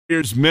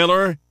Here's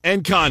Miller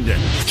and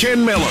Condon.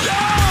 Ken Miller.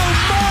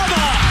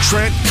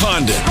 Trent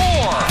Condon.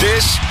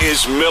 This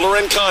is Miller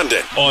and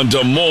Condon on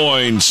Des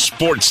Moines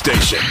Sports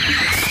Station.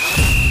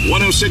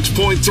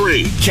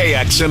 106.3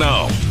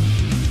 KXNO.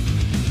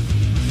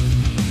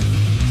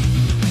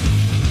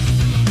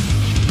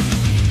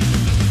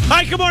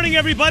 Hi, good morning,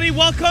 everybody.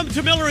 Welcome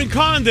to Miller and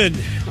Condon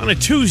on a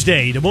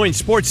Tuesday, Des Moines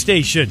Sports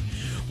Station.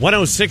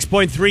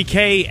 106.3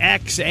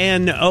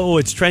 KXNO.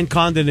 It's Trent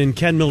Condon and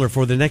Ken Miller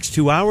for the next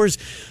 2 hours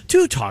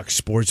to talk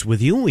sports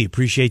with you. We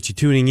appreciate you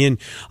tuning in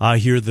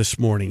here this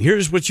morning.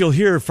 Here's what you'll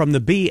hear from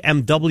the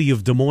BMW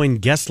of Des Moines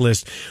guest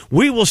list.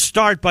 We will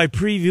start by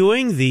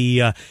previewing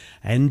the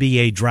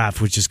NBA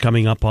draft, which is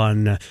coming up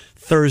on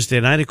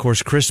Thursday night. Of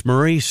course, Chris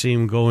Murray, see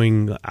him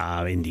going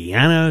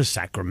Indiana,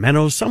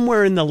 Sacramento,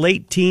 somewhere in the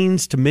late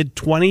teens to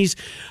mid-20s.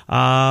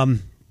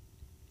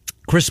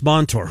 Chris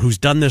Monter, who's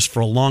done this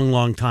for a long,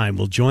 long time,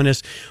 will join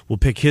us. We'll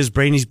pick his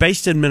brain. He's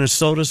based in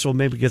Minnesota, so we'll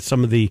maybe get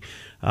some of the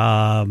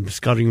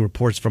scouting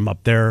reports from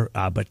up there.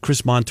 But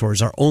Chris Monter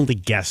is our only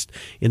guest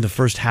in the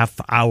first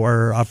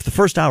hour of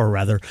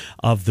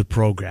the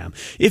program.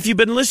 If you've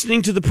been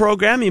listening to the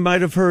program, you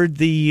might have heard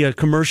the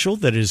commercial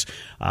that is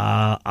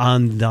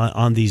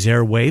on these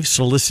airwaves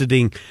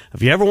soliciting.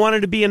 If you ever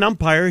wanted to be an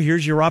umpire,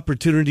 here's your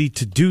opportunity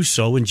to do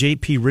so. And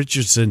J.P.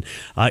 Richardson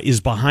is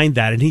behind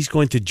that, and he's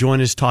going to join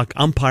us talk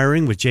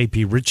umpiring with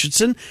J.P.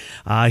 Richardson.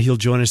 He'll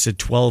join us at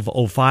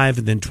 12:05,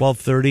 and then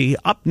 12:30.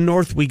 Up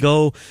north we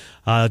go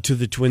to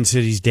the Twin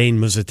Cities. Dane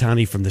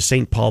Muzatani from the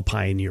St. Paul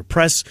Pioneer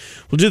Press.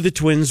 We'll do the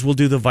Twins, we'll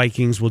do the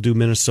Vikings, we'll do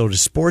Minnesota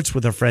sports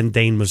with our friend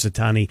Dane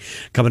Muzatani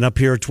coming up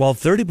here at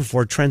 12:30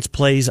 before Trent's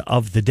plays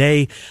of the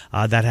day.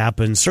 That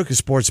happens, Circus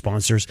Sports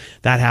sponsors,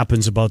 that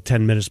happens about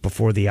 10 minutes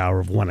before the hour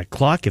of 1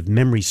 o'clock. If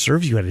memory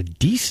serves, you had a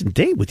decent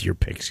day with your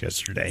picks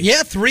yesterday.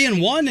 Yeah,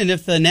 3-1, and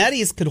if the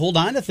Natties could hold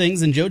on to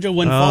things and JoJo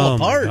wouldn't fall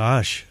apart. Oh, my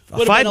gosh. A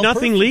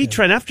 5-0 lead,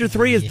 Trent. After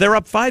three, they're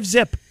up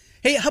 5-zip.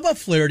 Hey, how about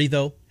Flaherty,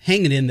 though?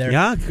 Hanging in there.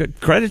 Yeah, good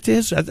credit to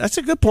his. That's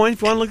a good point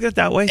if you want to look at it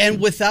that way. And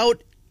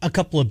without a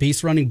couple of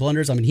base running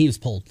blunders, I mean, he was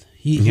pulled.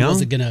 He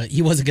wasn't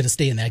gonna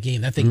stay in that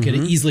game. That thing could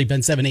have easily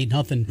been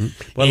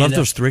 7-8-0. Well, I love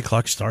those 3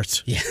 o'clock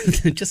starts. Yeah,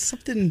 just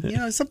something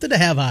to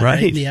have on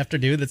right in the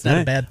afternoon. That's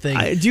not a bad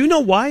thing. Do you know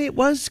why it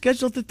was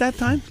scheduled at that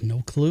time?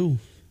 No clue.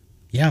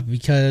 Yeah,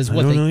 because I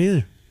don't know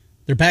either.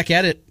 They're back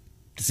at it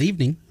this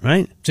evening,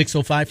 right?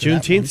 6:05 for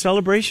Juneteenth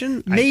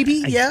celebration.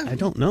 Maybe, I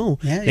don't know.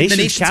 Yeah, the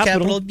nation's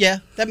capital. Yeah,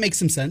 that makes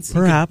some sense.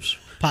 Perhaps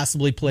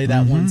possibly play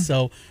that one.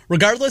 So,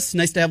 regardless,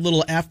 nice to have a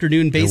little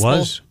afternoon baseball. It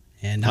was.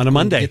 And on a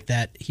Monday. We'll get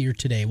that here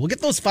today. We'll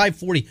get those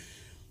 5:40.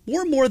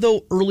 More and more,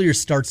 though, earlier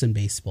starts in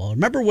baseball.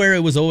 Remember where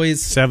it was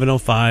always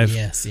 7:05.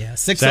 Yes,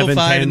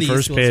 6:05 in the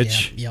first East Coast.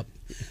 pitch. Yeah,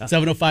 yep.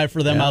 7:05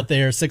 for them out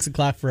there. 6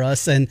 o'clock for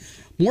us, and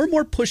more and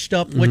more pushed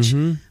up, which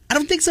I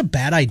don't think is a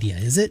bad idea,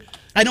 is it?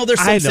 I know there's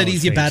some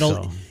cities you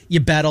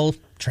battle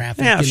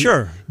traffic. Yeah,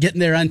 sure. Getting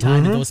there on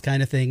time and those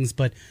kind of things,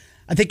 but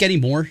I think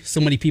anymore, so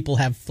many people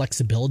have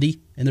flexibility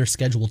in their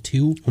schedule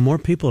too. Well, more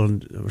people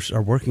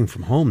are working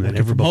from home than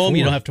ever before.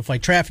 You don't have to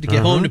fight traffic to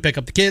get home, to pick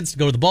up the kids, to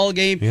go to the ball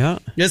game. Yeah.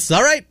 Yes,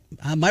 all right.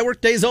 My work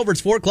day's over.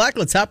 It's 4 o'clock.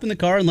 Let's hop in the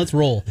car and let's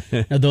roll.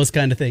 Those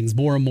kind of things.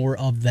 More and more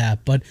of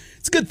that. But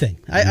it's a good thing.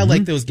 I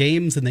like those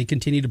games, and they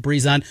continue to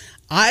breeze on.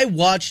 I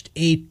watched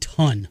a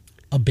ton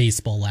of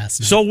baseball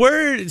last night.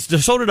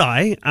 So did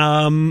I.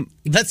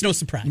 That's no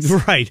surprise.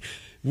 Right.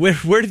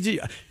 Where did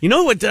you... You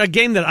know what? A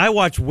game that I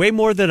watched way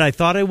more than I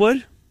thought I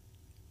would?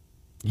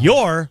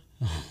 Your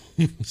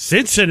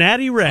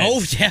Cincinnati Reds.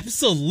 Oh,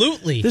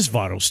 absolutely. This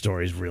Votto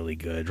story is really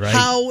good, right?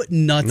 How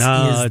nuts is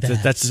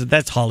that?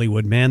 That's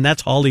Hollywood, man.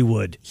 That's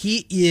Hollywood.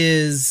 He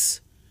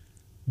is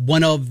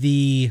one of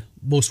the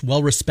most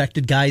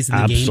well-respected guys in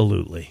the game.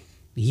 Absolutely.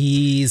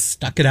 He's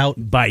stuck it out.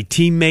 By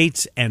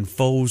teammates and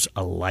foes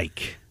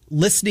alike.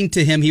 Listening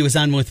to him, he was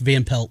on with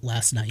Van Pelt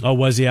last night. Oh,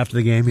 was he after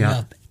the game? Yeah.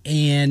 Yep.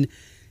 And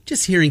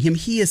just hearing him,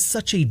 he is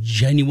such a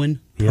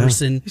genuine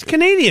person. Yeah. He's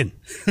Canadian.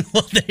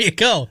 Well, there you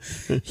go.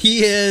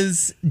 He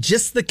is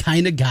just the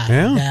kind of guy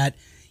that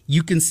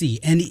you can see.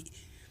 And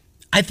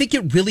I think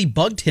it really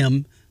bugged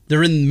him.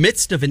 They're in the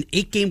midst of an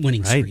 8-game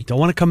winning streak. Don't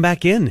want to come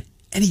back in.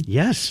 And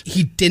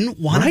he didn't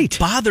want to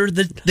bother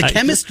the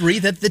chemistry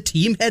that the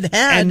team had.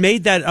 And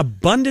made that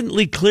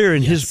abundantly clear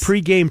in his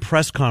pregame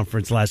press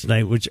conference last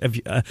night, which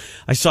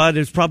I saw it. It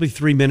was probably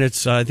 3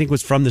 minutes. I think it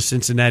was from the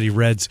Cincinnati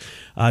Reds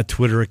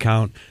Twitter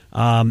account.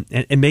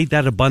 And made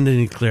that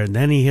abundantly clear. And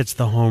then he hits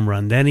the home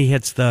run. Then he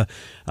hits the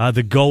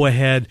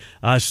go-ahead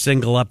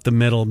single up the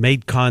middle,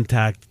 made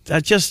contact.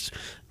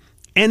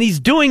 And he's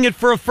doing it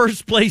for a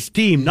first-place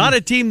team, not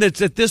a team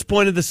that's at this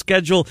point of the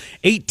schedule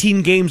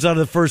 18 games out of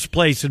the first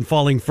place and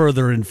falling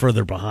further and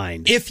further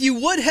behind. If you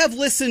would have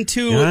listened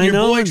to your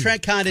boy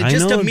Trent Condon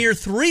just a mere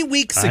 3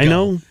 weeks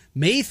ago,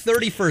 May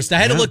 31st. I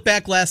had to look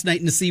back last night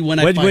and to see when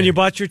you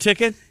bought your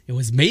ticket? It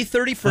was May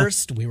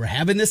 31st. We were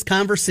having this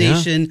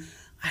conversation. Yeah.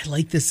 I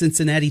like the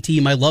Cincinnati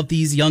team. I love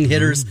these young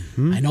hitters.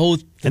 I know.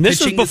 And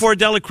this was before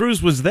Dela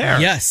Cruz was there.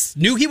 Yes.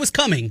 Knew he was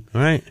coming,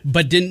 right,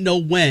 but didn't know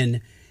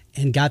when.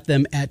 and got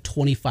them at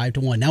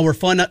 25-1. Now, our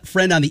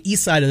friend on the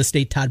east side of the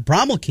state, Todd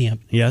Brommelkamp,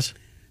 Yes.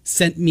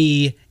 sent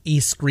me a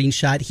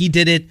screenshot. He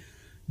did it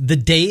the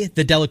day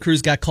that Dela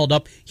Cruz got called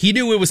up. He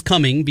knew it was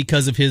coming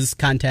because of his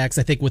contacts,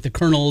 I think, with the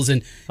Colonels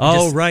and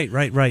Right.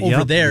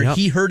 over there. Yep.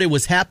 He heard it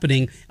was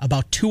happening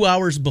about 2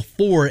 hours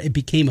before it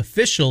became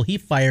official. He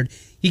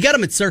got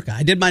him at Circa.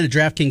 I did mine at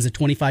DraftKings at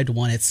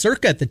 25-1. At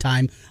Circa at the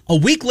time, a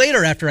week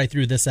later after I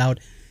threw this out,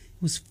 it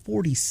was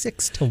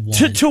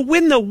 46-1. To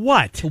win the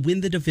what? To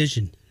win the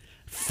division.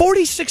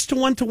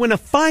 46-1 to win a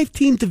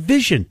 5-team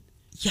division.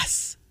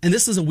 Yes. And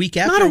this is a week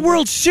after. Not a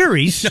World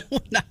Series. No,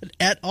 not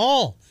at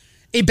all.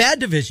 A bad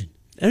division.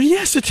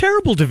 Yes, a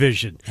terrible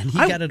division. And he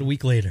got it a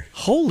week later.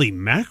 Holy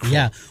mackerel.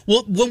 Yeah.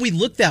 Well, when we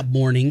looked that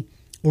morning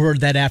or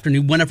that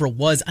afternoon, whenever it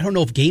was, I don't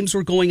know if games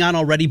were going on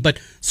already, but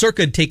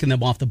Circa had taken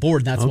them off the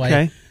board. That's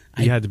why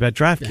you had to bet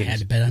DraftKings. I had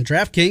to bet on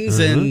DraftKings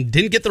and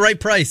didn't get the right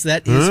price.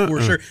 That is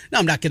for sure. Now,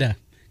 I'm not going to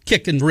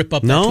kick and rip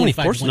up that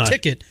 25-1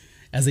 ticket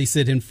as they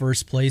sit in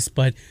first place,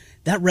 but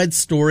that Red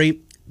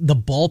story, the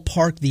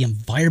ballpark, the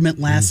environment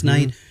last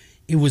night,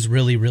 it was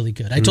really, really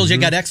good. I told you I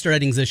got extra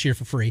innings this year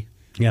for free.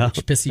 Yeah.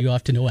 Which pisses you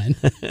off to no end.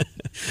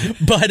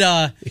 But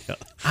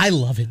I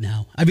love it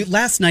now. I mean,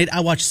 last night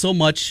I watched so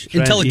much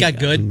until it got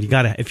good. You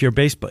got to, if you're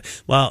baseball,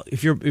 well,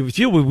 if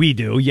you what we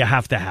do, you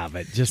have to have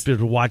it. Just be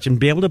able to watch and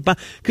be able to buy.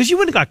 Because you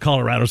wouldn't have got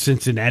Colorado,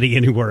 Cincinnati,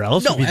 anywhere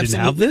else if you didn't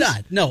have this.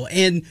 Not. No,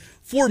 and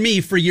for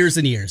me, for years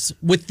and years,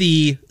 with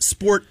the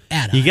sport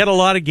add-on. You get a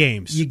lot of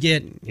games. You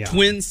get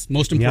Twins,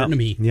 most important to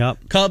me.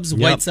 Yep. Cubs,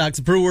 White Sox,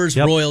 Brewers,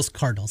 Royals,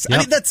 Cardinals. I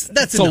mean,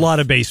 that's a lot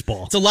of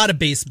baseball. It's a lot of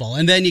baseball.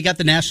 And then you got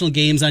the national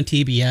games on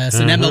TBS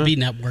and MLB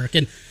Network.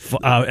 And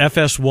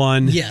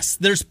FS1. Yes,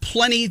 there's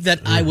plenty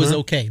that I was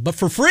okay. But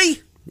for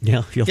free,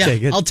 you'll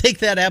take it. I'll take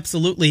that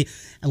absolutely.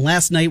 And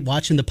last night,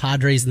 watching the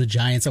Padres and the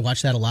Giants, I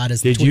watched that a lot.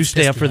 Did you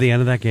stay up for the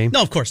end of that game?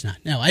 No, of course not.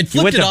 No, I'd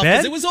flipped it off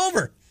because it was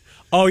over.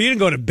 Oh, you didn't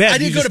go to bed. I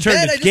didn't go to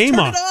bed. I just turned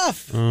it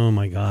off. Oh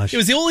my gosh! It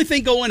was the only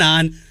thing going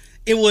on.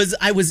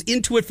 I was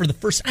into it for the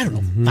first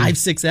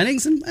 5-6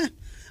 innings, and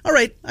all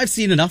right, I've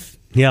seen enough.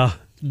 Yeah.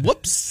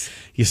 Whoops.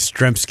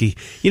 Yastrzemski.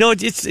 You know,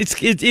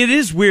 it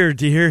is weird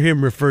to hear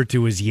him referred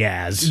to as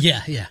Yaz.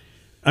 Yeah.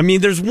 I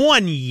mean, there's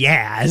one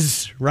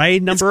Yaz, right?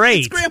 Number 8.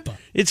 It's Grandpa.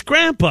 It's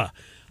Grandpa.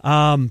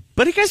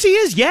 But I guess he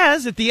is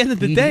Yaz at the end of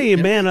the day.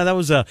 And man, that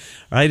was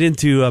right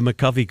into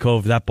McCovey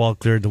Cove. That ball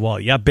cleared the wall.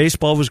 Yeah,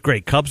 baseball was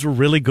great. Cubs were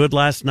really good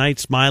last night.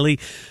 Smiley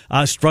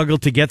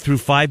struggled to get through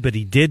 5, but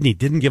he did, and he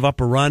didn't give up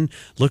a run.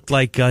 Looked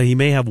like he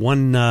may have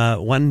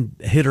one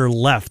hitter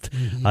left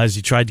as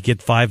he tried to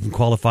get 5 and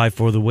qualify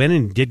for the win,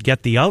 and did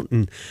get the out.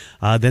 And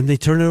then they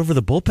turned it over to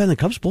the bullpen. The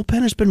Cubs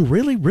bullpen has been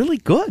really, really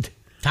good.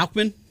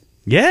 Tauchman?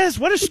 Yes,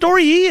 what a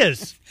story he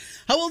is.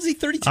 How old is he,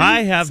 32?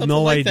 I have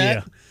no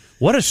idea.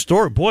 What a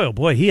story. Boy, oh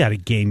boy, he had a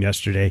game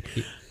yesterday.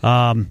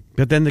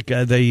 But then the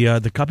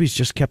Cubbies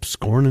just kept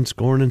scoring and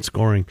scoring and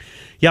scoring.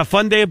 Yeah,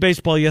 fun day of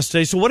baseball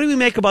yesterday. So what do we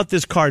make about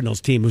this Cardinals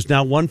team who's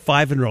now won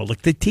 5 in a row?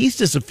 Look, they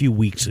teased us a few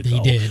weeks ago. They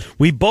did.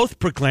 We both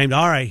proclaimed,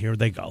 all right, here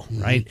they go,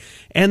 right?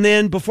 And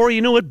then before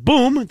you know it,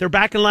 boom, they're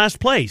back in last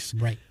place.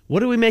 Right. What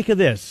do we make of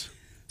this?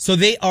 So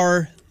they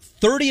are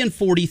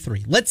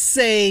 30-43. Let's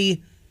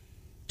say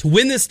to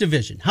win this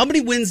division. How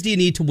many wins do you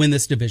need to win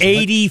this division?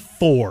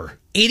 84.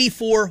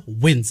 84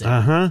 wins it.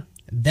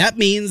 That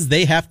means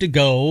they have to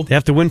go. They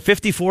have to win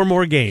 54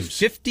 more games.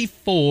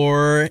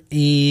 54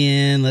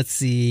 and, let's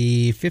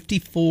see,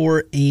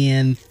 54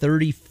 and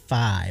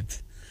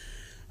 35.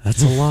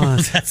 That's a lot.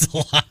 That's a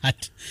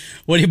lot.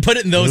 When you put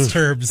it in those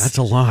terms. That's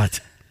a lot.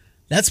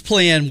 That's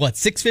playing, what,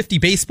 650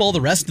 baseball the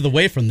rest of the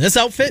way from this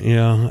outfit?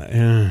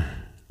 Yeah.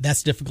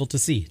 That's difficult to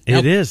see. Now,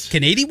 it is.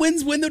 Can 80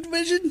 wins win the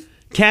division?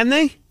 Can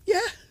they? Yeah.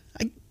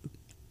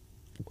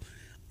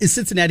 Is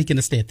Cincinnati going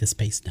to stay at this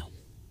pace now?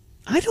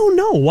 I don't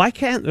know. Why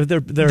can't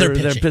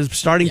they're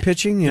starting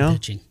pitching? Yeah,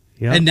 pitching.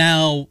 Yeah. And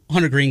now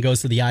Hunter Green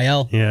goes to the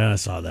IL. Yeah, I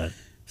saw that.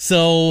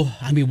 So,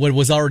 I mean, what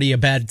was already a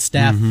bad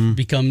staff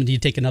you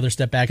take another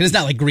step back. And it's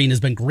not like Green has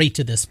been great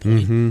to this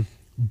point,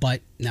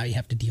 but now you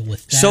have to deal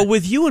with that. So,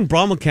 with you and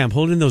Brommelkamp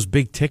holding those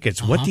big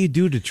tickets, what do you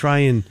do to try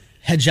and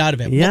hedge out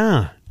of it? Yeah,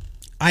 well,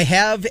 I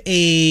have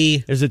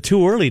Is it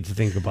too early to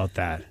think about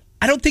that?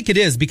 I don't think it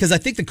is, because I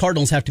think the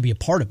Cardinals have to be a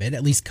part of it,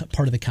 at least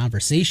part of the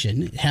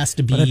conversation. It has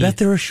to be. But I bet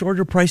they're a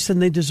shorter price than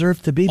they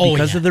deserve to be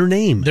because of their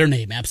name. Their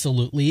name,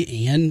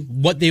 absolutely.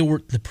 And what they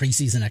were, the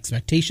preseason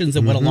expectations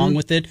that went along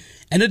with it,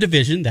 and a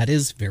division that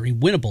is very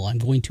winnable. I'm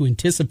going to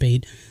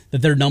anticipate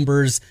that their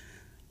numbers,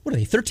 what are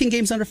they, 13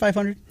 games under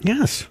 500?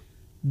 Yes.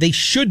 They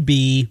should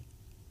be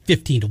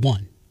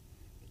 15-1.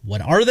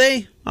 What are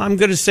they? I'm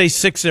going to say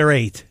 6 or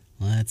 8.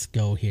 Let's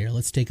go here.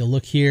 Let's take a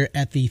look here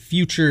at the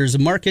futures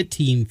market.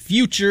 Team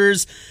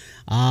futures,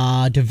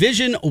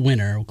 division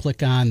winner. We'll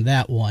click on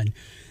that one.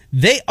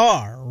 They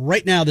are,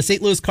 right now, the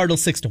St. Louis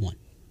Cardinals 6-1.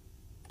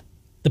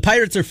 The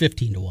Pirates are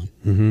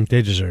 15-1.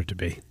 They deserve to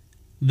be.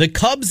 The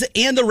Cubs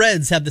and the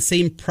Reds have the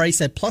same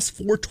price at plus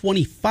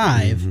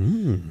 425,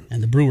 and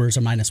the Brewers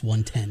are minus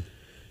 110.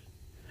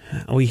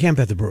 Oh, you can't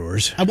bet the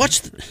Brewers. I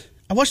watched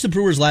the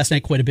Brewers last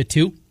night quite a bit,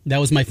 too. That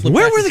was my flip.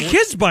 Where were the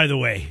kids, by the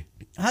way?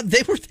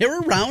 They were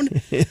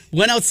around.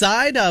 Went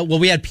outside. Well,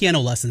 we had piano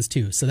lessons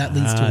too, so that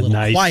leads to a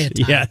little quiet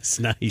time. Yes,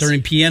 nice.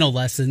 During piano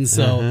lessons.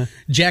 So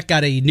Jack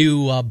got a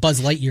new Buzz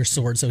Lightyear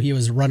sword, so he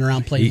was running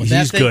around playing with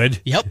that thing. He's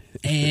good. Yep.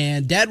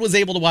 And Dad was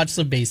able to watch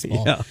some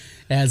baseball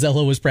as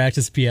Ella was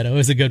practicing piano. It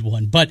was a good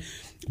one. But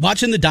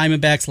watching the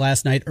Diamondbacks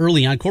last night,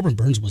 early on, Corbin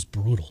Burns was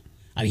brutal.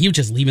 I mean, he was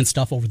just leaving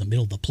stuff over the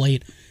middle of the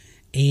plate.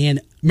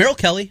 And Merrill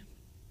Kelly,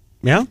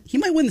 he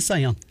might win the Cy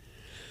Young.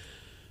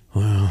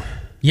 Wow.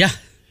 Yeah.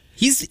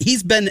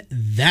 He's been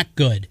that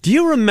good. Do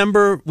you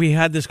remember we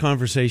had this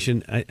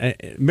conversation?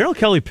 Merrill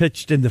Kelly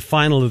pitched in the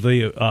final of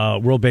the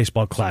World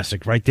Baseball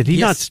Classic, right? Did he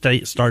not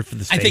start for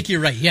the state? I think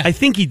you're right, yeah. I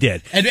think he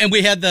did. And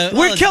we had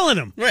We're killing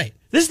him. Right.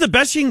 This is the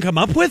best you can come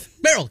up with?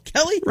 Merrill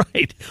Kelly?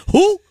 Right.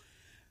 Who?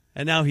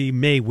 And now he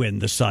may win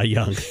the Cy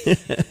Young.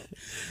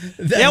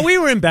 Yeah, we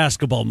were in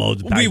basketball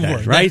mode back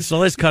then, right? So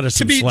let's cut us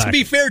some slack. To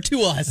be fair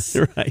to us.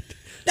 Right.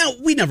 Now,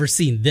 we never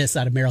seen this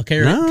out of Merrill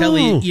Kelly. No.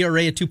 Kelly,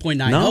 ERA at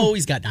 2.90. No.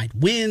 He's got 9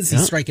 wins.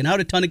 He's striking out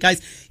a ton of guys.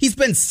 He's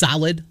been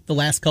solid the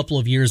last couple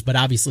of years, but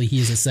obviously he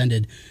has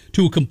ascended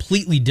to a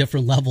completely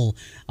different level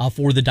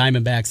for the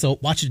Diamondbacks. So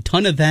watched a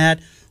ton of that.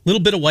 A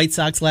little bit of White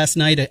Sox last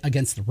night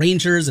against the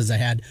Rangers, as I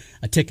had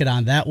a ticket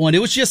on that one.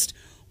 It was just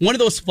one of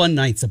those fun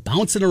nights of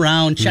bouncing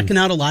around, checking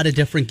out a lot of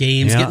different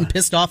games, getting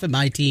pissed off at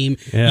my team.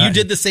 Yeah. You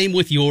did the same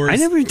with yours. I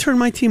never even turned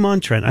my team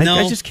on, Trent.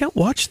 I just can't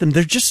watch them.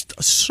 They're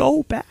just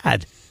so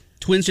bad.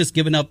 Twins just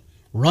giving up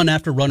run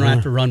after run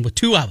after run with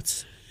 2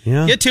 outs.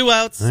 Yeah. Get 2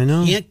 outs. I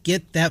know. Can't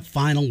get that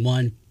final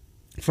one.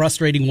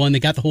 Frustrating one.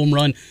 They got the home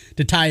run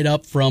to tie it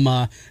up from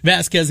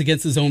Vasquez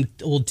against his own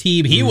old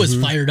team. He was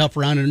fired up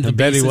around the bases. I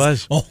bet he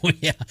was. Oh,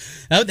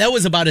 yeah. That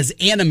was about as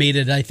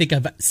animated I think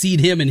I've seen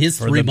him in his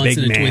 3 months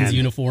in a Twins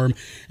uniform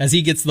as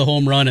he gets the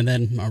home run and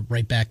then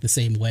right back the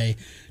same way.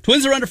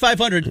 Twins are under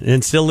 500.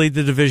 And still lead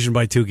the division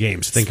by 2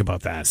 games. Think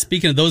about that.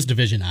 Speaking of those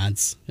division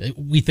odds,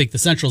 we think the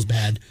Central's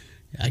bad.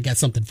 I got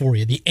something for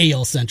you. The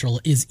AL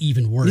Central is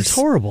even worse. It's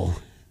horrible.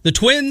 The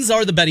Twins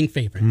are the betting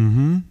favorite.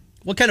 Mm-hmm.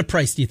 What kind of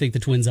price do you think the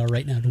Twins are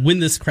right now to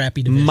win this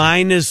crappy division?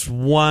 Minus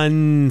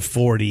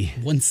 140.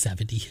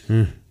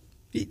 170.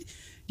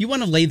 You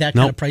want to lay that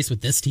kind of price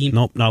with this team?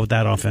 Nope, not with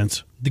that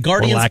offense. The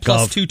Guardians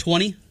plus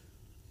 220.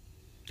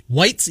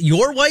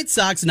 Your White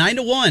Sox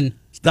 9-1.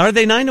 Are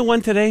they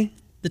 9-1 today?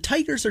 The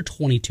Tigers are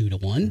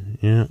 22-1.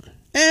 Yeah.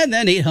 And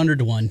then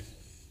 800-1.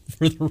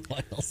 For the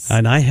Royals.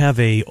 And I have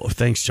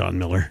thanks, John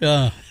Miller.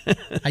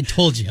 I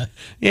told you.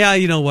 Yeah,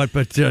 you know what,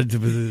 but...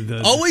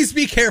 always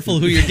be careful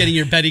who you're getting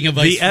your betting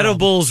advice The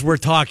edibles were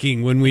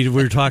talking when we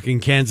were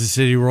talking Kansas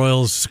City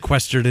Royals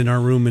sequestered in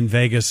our room in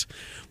Vegas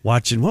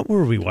watching... What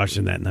were we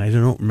watching that night? I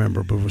don't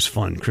remember, but it was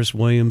fun. Chris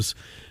Williams,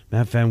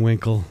 Matt Van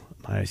Winkle,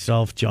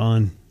 myself,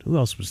 John. Who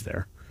else was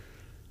there?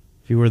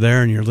 If you were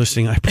there and you're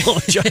listening, I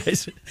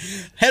apologize.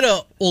 Had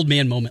an old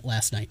man moment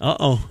last night.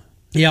 Uh-oh.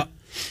 Yeah,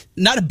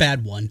 not a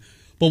bad one.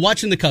 But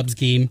watching the Cubs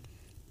game,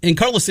 and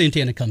Carlos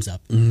Santana comes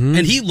up, and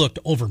he looked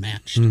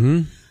overmatched.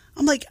 Mm-hmm.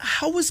 I'm like,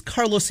 how was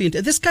Carlos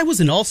Santana? This guy was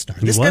an all-star.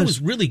 This guy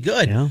was really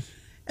good. Yeah.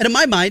 And in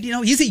my mind,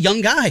 he's a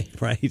young guy.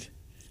 Right.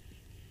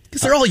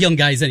 Because they're all young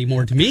guys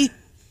anymore to me.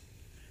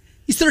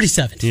 He's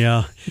 37.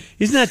 Yeah.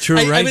 Isn't that true,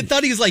 right? I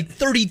thought he was like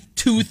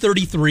 32,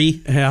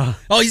 33. Yeah.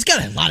 Oh, he's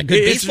got a lot of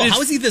good baseball.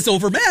 How is he this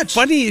overmatched?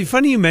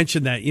 Funny you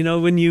mentioned that.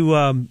 When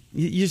you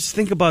just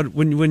think about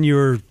when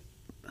you're,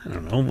 I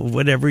don't know,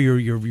 whatever,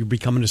 you're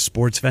becoming a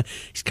sports fan.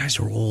 These guys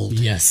are old.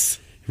 Yes.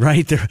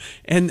 Right there,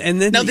 and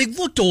then now they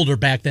looked older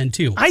back then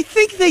too. I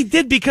think they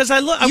did because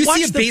I watched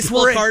see a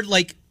baseball card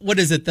like what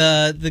is it,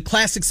 the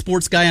classic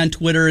sports guy on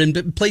Twitter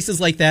and places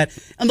like that,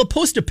 and they'll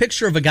post a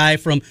picture of a guy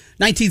from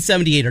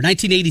 1978 or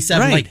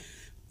 1987. Right.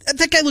 Like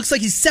that guy looks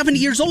like he's 70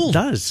 years old. He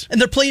does, and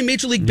they're playing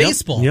Major League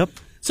Baseball. Yep.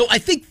 So I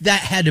think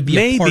that had to be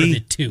a part of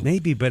it too.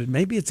 Maybe, but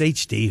maybe it's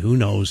HD. Who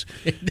knows?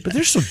 But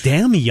they're so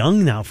damn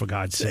young now, for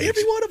God's sake.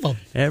 Every one of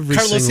them.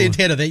 Carlos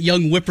Santana, that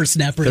young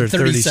whippersnapper at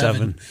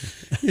 37.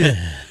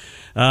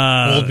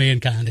 Old man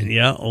Condon.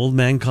 Yeah, old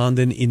man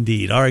Condon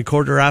indeed. All right,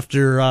 quarter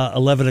after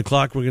 11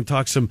 o'clock, we're going to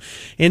talk some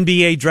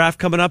NBA draft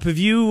coming up. Have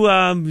you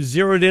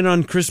zeroed in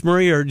on Chris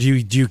Murray, or do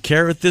you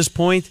care at this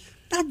point?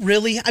 Not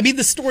really. I mean,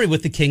 the story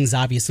with the Kings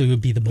obviously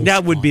would be the most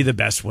That would be the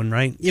best one,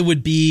 right? It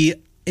would be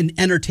an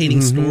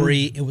entertaining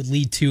story. It would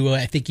lead to,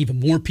 I think, even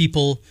more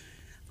people.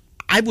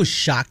 I was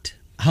shocked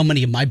how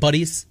many of my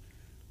buddies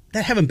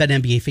that haven't been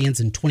NBA fans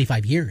in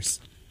 25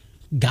 years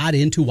got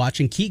into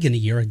watching Keegan a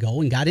year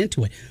ago and got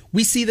into it.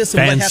 We see this in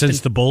what happened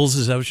since the Bulls.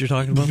 Is that what you're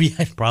talking about?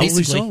 Yeah,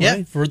 probably so. Yeah,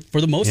 right? for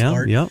the most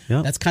part. Yeah.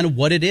 That's kind of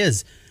what it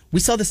is. We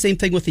saw the same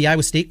thing with the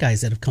Iowa State guys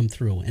that have come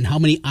through, and how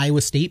many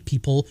Iowa State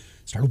people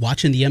started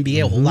watching the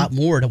NBA a whole lot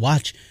more to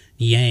watch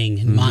Yang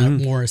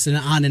and Morris and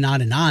on and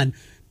on and on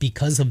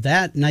because of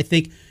that. And I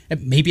think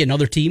maybe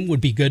another team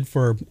would be good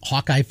for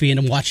Hawkeye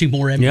fandom watching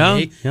more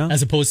NBA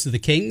as opposed to the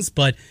Kings.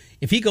 But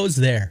if he goes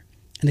there,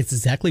 and it's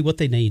exactly what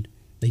they need.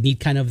 They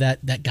need kind of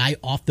that guy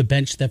off the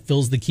bench that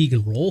fills the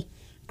Keegan role.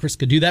 Chris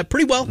could do that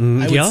pretty well,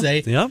 I would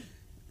say. Yeah.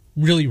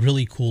 Really,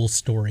 really cool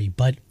story.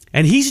 But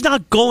And he's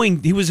not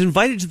going. He was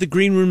invited to the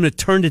green room to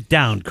turn it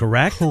down,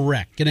 correct?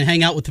 Correct. Going to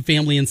hang out with the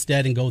family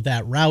instead and go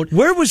that route.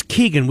 Where was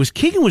Keegan?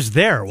 Keegan was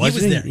there,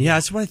 wasn't he? He was there. Yeah,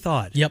 that's what I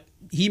thought. Yep.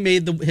 He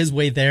made his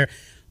way there.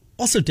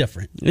 Also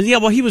different. Yeah,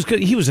 well, he was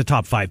good. He was a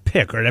top 5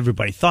 pick, or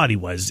everybody thought he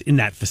was in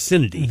that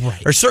vicinity.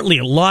 Right. Or certainly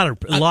a lottery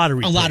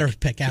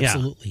pick,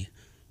 absolutely. Yeah.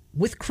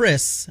 With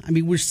Chris, I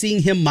mean, we're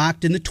seeing him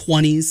mocked in the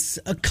 20s,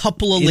 a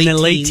couple of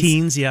late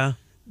teens, yeah.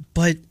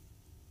 But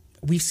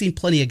we've seen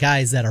plenty of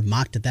guys that are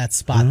mocked at that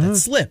spot that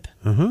slip.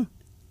 Do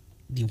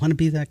you want to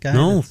be that guy?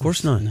 No, of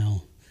course not.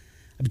 No.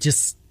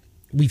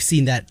 We've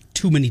seen that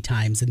too many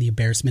times in the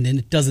embarrassment, and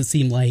it doesn't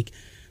seem like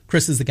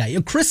Chris is the guy.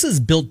 Chris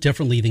is built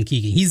differently than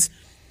Keegan.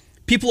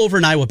 People over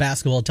in Iowa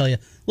basketball will tell you a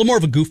little more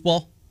of a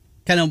goofball,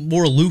 kind of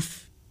more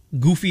aloof,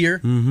 goofier.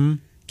 Mm-hmm.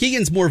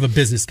 Keegan's more of a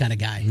business kind of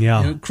guy.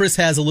 Yeah. Chris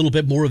has a little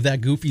bit more of that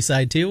goofy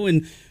side too,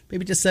 and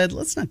maybe just said,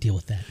 let's not deal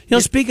with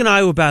that. Speaking of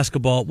Iowa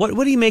basketball, what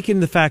do you make in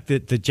the fact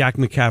that Jack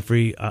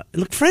McCaffrey,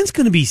 Fran's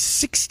going to be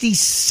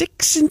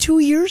 66 in 2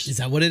 years? Is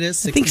that what it is?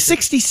 66? I think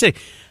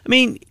 66. I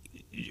mean,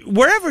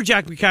 wherever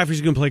Jack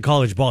McCaffrey's going to play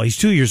college ball, he's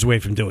 2 years away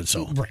from doing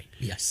so. Right,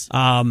 yes.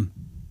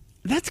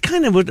 That's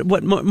kind of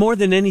what more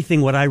than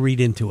anything what I read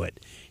into it.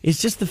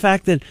 It's just the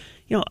fact that,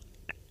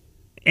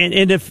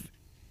 and if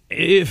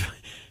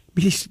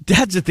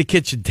Dad's at the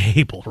kitchen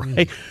table,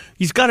 right?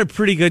 He's got it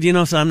pretty good,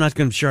 so I'm not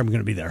going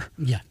to be there.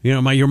 Yeah.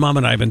 Your mom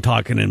and I have been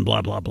talking and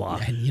blah, blah,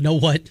 blah. And you know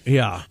what?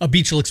 Yeah. A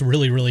beach looks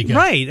really, really good.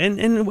 Right.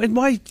 And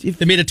why?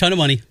 They made a ton of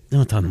money.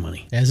 No, a ton of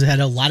money. Has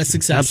had a lot of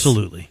success.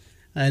 Absolutely.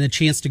 And a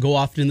chance to go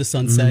off in the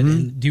sunset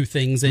and do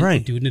things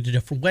and do it in a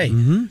different way.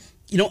 Mm-hmm.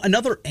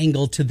 Another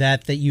angle to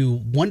that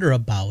you wonder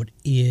about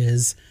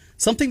is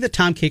something that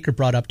Tom Caker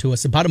brought up to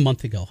us about a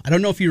month ago. I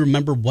don't know if you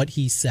remember what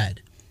he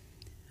said,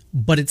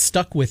 but it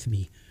stuck with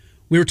me.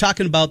 We were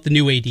talking about the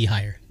new AD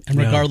hire, and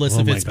regardless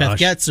if it's Beth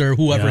Getz or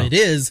whoever it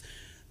is,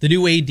 the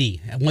new AD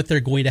and what they're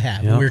going to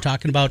have. And we were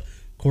talking about,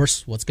 of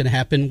course, what's going to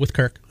happen with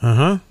Kirk,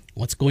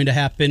 what's going to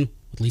happen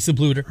with Lisa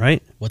Bluder,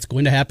 right? What's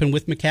going to happen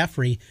with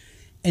McCaffrey.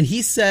 And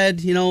he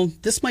said,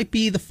 this might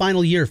be the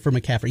final year for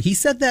McCaffrey. He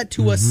said that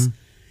to us.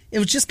 It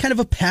was just kind of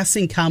a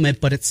passing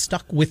comment, but it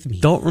stuck with me.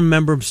 Don't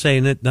remember him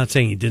saying it. Not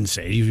saying he didn't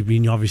say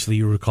it. Obviously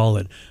you recall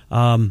it.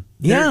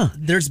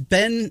 There's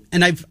been,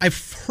 and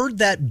I've heard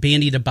that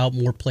bandied about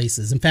more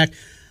places. In fact,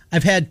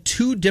 I've had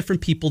 2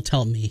 different people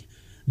tell me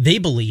they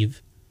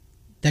believe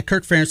that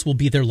Kirk Ferentz will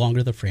be there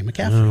longer than Fran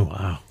McCaffrey. Oh,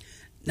 wow.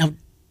 Now,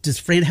 does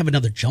Fran have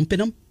another jump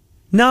in him?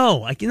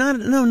 No,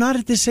 not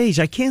at this age.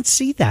 I can't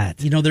see that.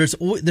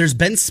 There's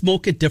been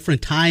smoke at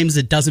different times.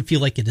 It doesn't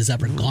feel like it has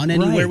ever gone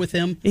anywhere with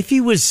him. If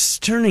he was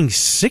turning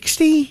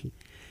 60,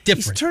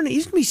 different.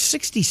 He's going to be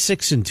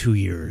 66 in 2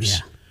 years.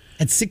 Yeah.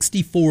 At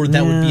 64,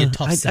 that would be a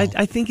tough sell.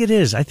 I think it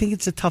is. I think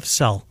it's a tough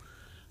sell.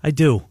 I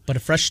do. But a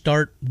fresh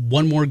start,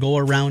 one more go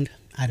around,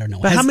 I don't know.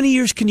 But how many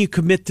years can you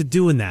commit to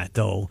doing that,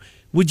 though?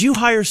 Would you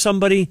hire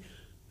somebody?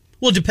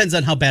 Well, it depends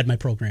on how bad my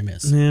program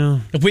is. Yeah.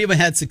 If we haven't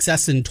had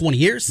success in 20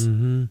 years,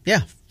 Fran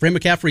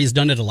McCaffrey has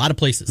done it a lot of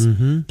places.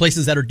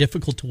 Places that are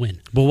difficult to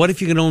win. But what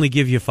if you can only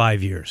give you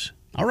 5 years?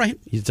 All right.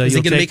 Is he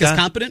going to make us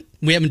competent?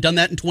 We haven't done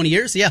that in 20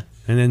 years? Yeah.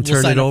 And then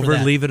turn it over,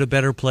 leave it a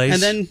better place?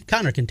 And then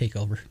Connor can take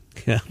over.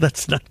 Yeah,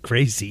 that's not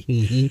crazy.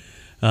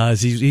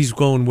 He's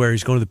going where?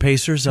 He's going to the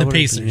Pacers? The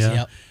Pacers,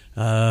 yep.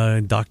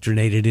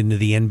 Indoctrinated into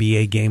the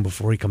NBA game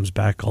before he comes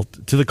back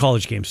to the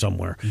college game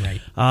somewhere.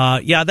 Right.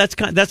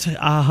 That's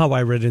how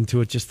I read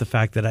into it. Just the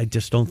fact that I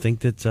just don't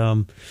think that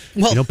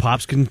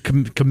Pops can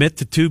commit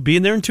to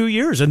being there in 2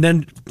 years and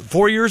then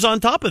 4 years on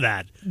top of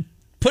that.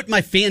 Put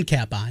my fan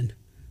cap on.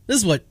 This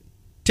is what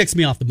ticks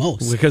me off the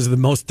most. Because of the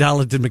most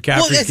talented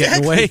McCaffrey's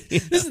getting away.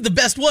 This is the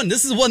best one.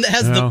 This is one that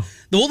has the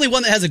only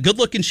one that has a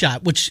good-looking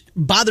shot, which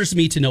bothers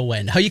me to no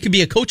end. How you can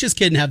be a coach's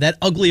kid and have that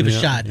ugly of a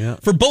shot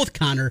for both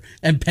Connor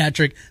and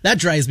Patrick. That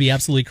drives me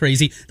absolutely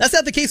crazy. That's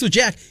not the case with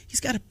Jack. He's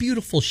got a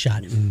beautiful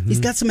shot. He's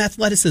got some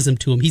athleticism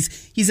to him.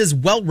 He's as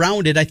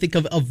well-rounded, I think,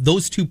 of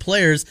those two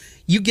players.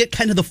 You get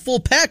kind of the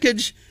full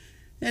package,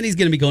 and he's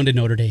going to be going to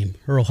Notre Dame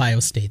or Ohio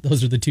State.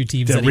 Those are the two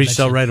teams that reached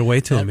out right away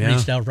to him.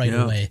 Reached out right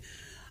away.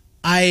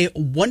 I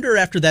wonder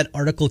after that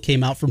article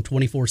came out from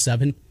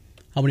 24/7,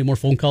 how many more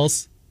phone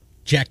calls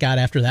Jack got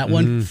after that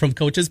one from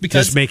coaches.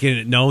 Because just making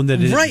it known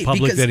that it's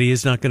public that he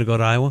is not going to go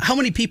to Iowa. How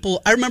many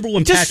people? I remember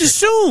when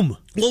assume.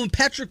 Well, when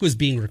Patrick was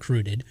being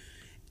recruited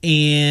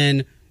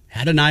and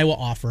had an Iowa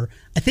offer,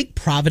 I think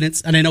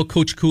Providence, and I know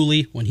Coach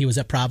Cooley, when he was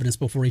at Providence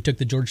before he took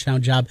the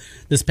Georgetown job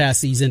this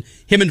past season,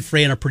 him and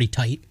Fran are pretty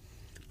tight.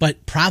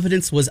 But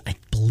Providence was, I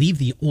believe,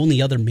 the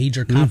only other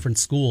major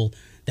conference school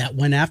that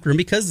went after him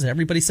because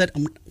everybody said,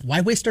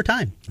 why waste our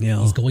time? Yeah.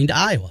 He's going to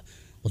Iowa.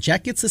 Well,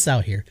 Jack gets this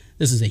out here.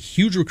 This is a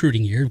huge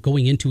recruiting year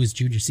going into his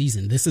junior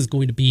season. This is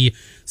going to be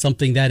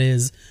something that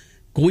is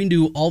going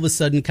to all of a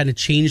sudden kind of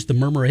change the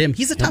murmur of him.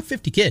 He's a top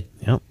 50 kid.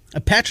 Yep.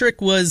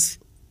 Patrick was,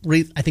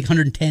 I think,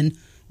 110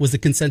 was the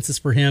consensus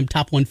for him,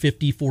 top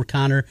 150 for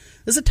Connor.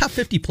 This is a top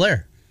 50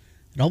 player.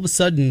 And all of a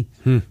sudden,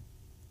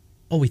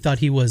 we thought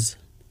he was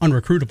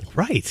unrecruitable.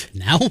 Right.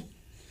 Now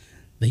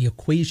The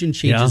equation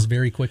changes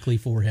very quickly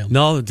for him.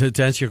 No,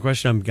 to answer your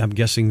question, I'm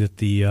guessing that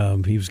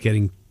he was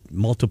getting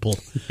multiple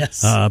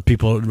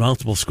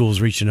multiple schools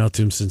reaching out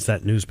to him since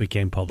that news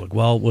became public.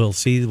 Well, we'll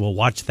see. We'll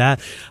watch that.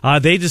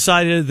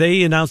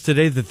 They announced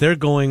today that they're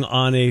going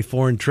on a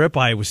foreign trip.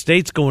 Iowa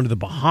State's going to the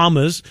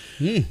Bahamas.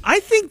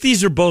 I think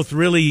these are both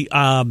really.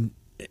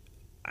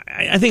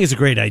 I think it's a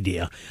great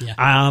idea. Yeah.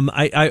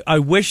 I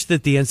wish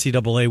that the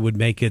NCAA would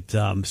make it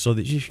so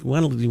that you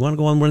want to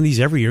go on one of these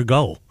every year.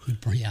 Go.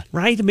 Yeah.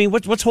 Right. I mean,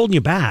 what's holding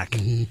you back?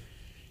 Mm-hmm.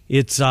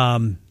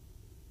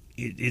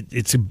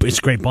 It's a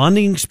great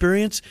bonding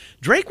experience.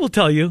 Drake will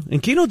tell you,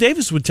 and Keno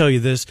Davis would tell you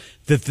this,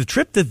 that the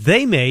trip that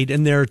they made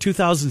in their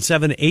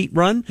 2007-8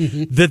 run,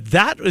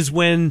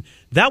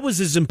 that was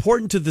as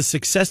important to the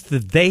success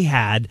that they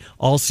had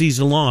all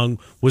season long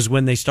was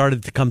when they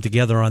started to come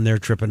together on their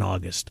trip in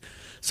August.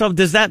 So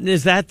is that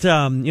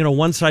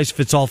one size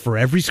fits all for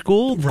every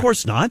school? Of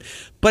course not,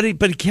 but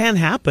it can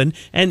happen.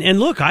 And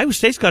look, Iowa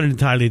State's got an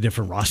entirely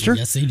different roster.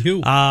 Yes, they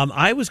do.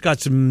 Iowa's got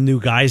some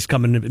new guys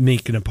coming and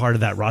making a part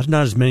of that roster.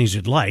 Not as many as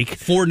you'd like.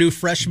 4 new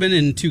freshmen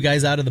and 2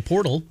 guys out of the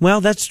portal.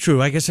 Well, that's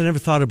true. I guess I never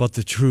thought about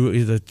the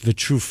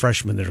true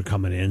freshmen that are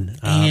coming in.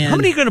 How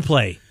many are going to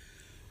play?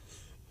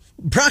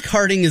 Brock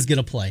Harding is going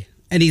to play,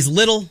 and he's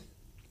little,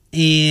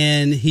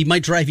 and he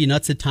might drive you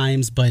nuts at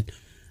times, but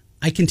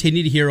I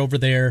continue to hear over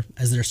there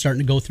as they're starting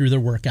to go through their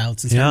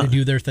workouts and starting to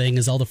do their thing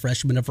as all the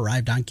freshmen have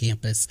arrived on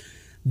campus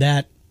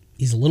that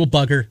he's a little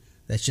bugger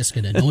that's just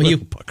going to annoy you.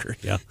 Bugger,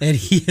 yeah. And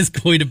he is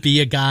going to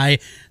be a guy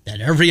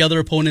that every other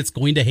opponent's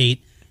going to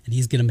hate, and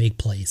he's going to make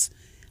plays.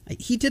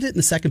 He did it in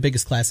the second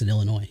biggest class in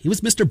Illinois. He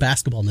was Mr.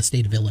 Basketball in the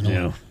state of Illinois.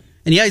 Yeah.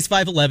 And he's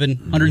 5'11",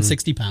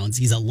 160 pounds.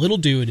 He's a little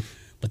dude,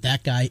 but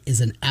that guy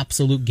is an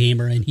absolute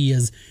gamer, and he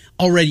is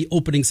already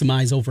opening some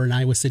eyes over in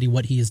Iowa City,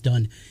 what he has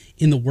done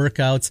in the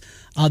workouts.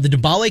 The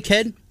Dubale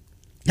kid,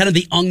 kind of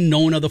the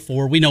unknown of the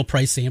 4. We know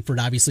Price Sanford,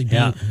 obviously,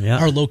 being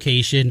our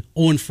location.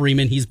 Owen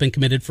Freeman, he's been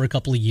committed for a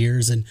couple of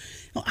years, and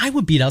I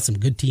would beat out some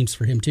good teams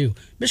for him, too.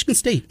 Michigan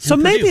State. So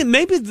maybe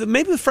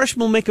the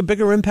freshmen will make a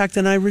bigger impact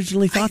than I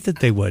originally thought that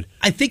they would.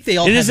 I think they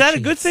all and have is that a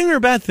good thing or a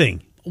bad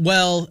thing?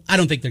 Well, I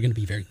don't think they're going to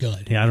be very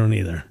good. Yeah, I don't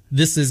either.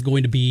 This is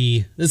going to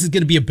be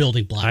a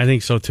building block. I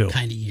think so too.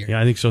 Kind of year.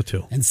 Yeah, I think so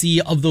too. And see,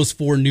 of those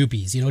 4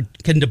 newbies,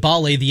 can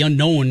Dubale, the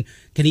unknown,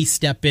 can he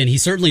step in? He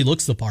certainly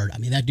looks the part. I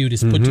mean, that dude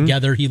is put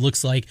together. He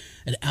looks like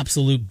an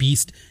absolute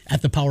beast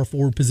at the power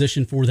forward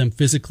position for them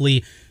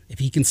physically. If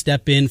he can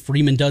step in,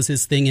 Freeman does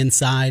his thing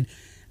inside.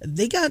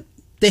 They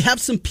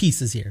have some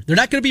pieces here. They're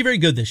not going to be very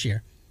good this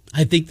year.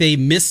 I think they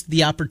missed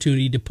the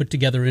opportunity to put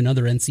together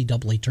another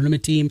NCAA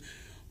tournament team.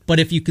 But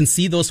if you can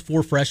see those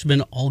 4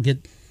 freshmen all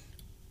get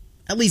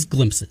at least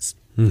glimpses,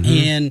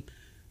 and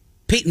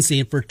Peyton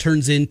Sanford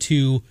turns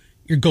into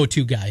your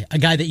go-to guy, a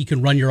guy that you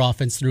can run your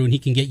offense through, and he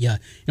can get you,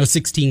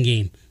 16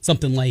 game,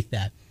 something like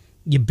that.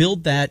 You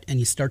build that, and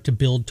you start to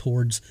build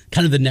towards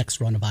kind of the next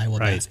run of Iowa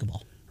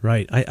basketball.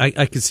 Right.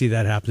 I could see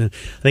that happening.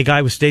 I think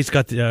Iowa State's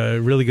got a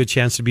really good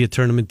chance to be a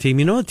tournament team.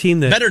 A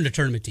team that... Better than a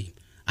tournament team.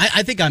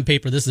 I think on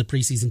paper, this is a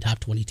preseason top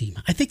 20 team.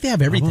 I think they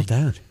have everything. How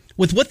about that?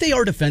 With what they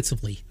are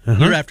defensively,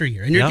 year after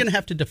year, and you're going to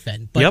have to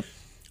defend. But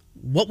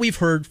what we've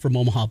heard from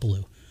Omaha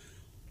Blue,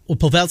 what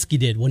Pavelski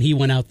did when he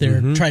went out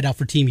there, tried out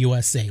for Team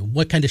USA,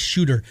 what kind of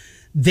shooter,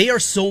 they are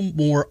so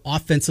more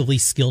offensively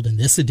skilled in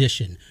this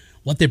edition.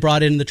 What they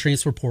brought in the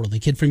transfer portal, the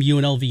kid from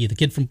UNLV, the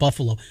kid from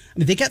Buffalo. I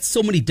mean, they got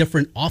so many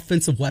different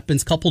offensive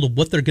weapons coupled with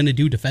what they're going to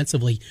do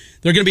defensively.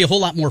 They're going to be a whole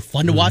lot more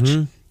fun to watch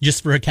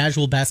just for a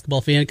casual basketball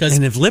fan.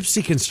 And if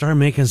Lipsy can start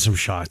making some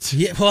shots.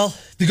 Yeah, well,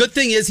 the good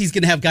thing is he's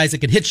going to have guys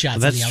that can hit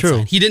shots on the outside.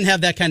 True. He didn't have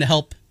that kind of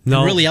help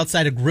really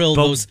outside of Grill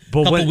those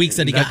couple weeks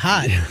that he got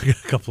hot.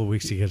 A couple of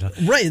weeks he got hot.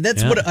 Right,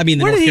 that's what, I mean.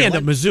 Where did he end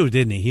up? Mizzou,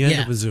 didn't he? He ended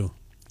up Mizzou.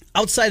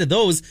 Outside of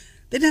those,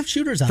 they didn't have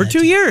shooters on for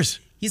 2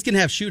 years. He's going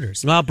to have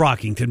shooters. Well,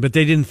 Brockington, but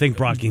they didn't think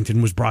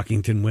Brockington was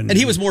Brockington when... And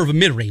he was more of a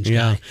mid-range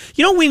guy.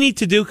 You know what we need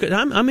to do? Cause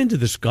I'm into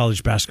this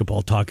college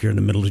basketball talk here in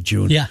the middle of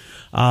June. Yeah.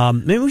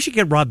 Maybe we should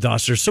get Rob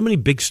Doss. There's so many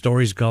big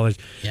stories college.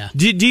 Yeah.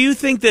 Do you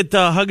think that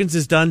Huggins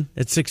is done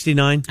at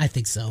 69? I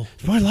think so.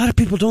 Boy, a lot of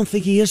people don't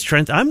think he is,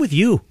 Trent. I'm with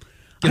you.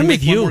 I'm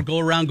with you. One more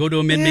go-around, go to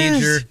a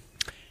mid-major. Yes.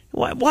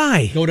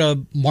 Why? Go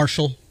to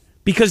Marshall.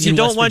 Because you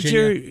don't want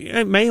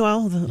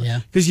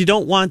because you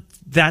don't want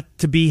that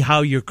to be how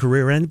your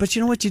career ended. But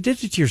you know what? You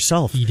did it to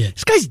yourself. He did.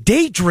 This guy's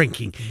day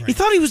drinking. Right. He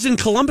thought he was in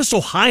Columbus,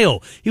 Ohio.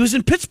 He was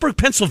in Pittsburgh,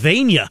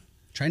 Pennsylvania.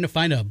 Trying to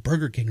find a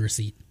Burger King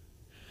receipt.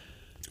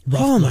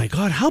 My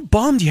God. How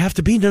bummed do you have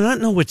to be to not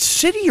know what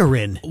city you're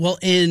in? Well,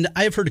 and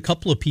I've heard a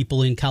couple of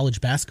people in college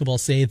basketball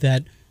say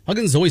that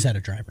Huggins always had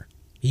a driver.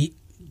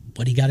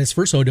 When he got his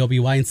first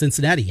OWI in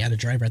Cincinnati, he had a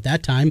driver at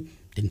that time.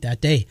 Didn't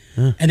that day.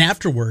 And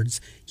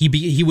afterwards,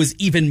 he was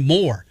even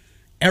more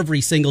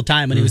every single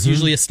time. And he was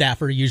usually a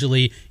staffer,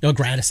 usually a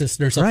grad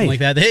assistant or something like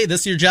that. Hey, this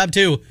is your job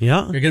too.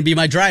 Yeah. You're going to be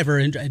my driver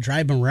and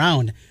drive him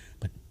around.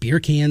 But beer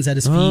cans at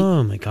his feet.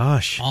 Oh, my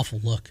gosh. Awful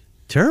look.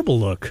 Terrible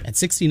look. At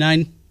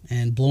 69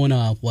 and blowing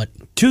a, what?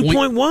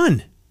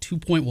 2.1.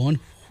 2.1.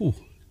 Whew.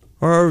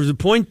 or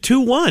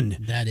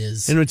 0.21. That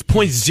is. And it's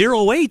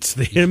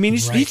 0.08. I mean,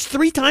 he's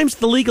 3 times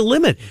the legal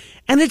limit.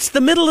 And it's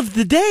the middle of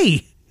the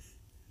day.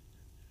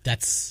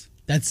 That's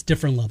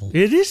different level.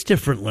 It is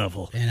different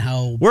level. And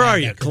how? Where are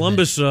you?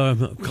 Columbus.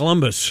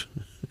 Columbus.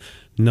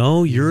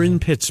 No, you're in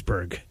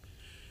Pittsburgh.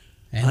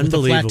 And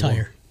Unbelievable. with a flat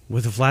tire.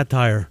 With a flat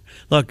tire.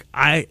 Look,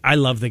 I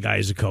love the guy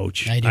as a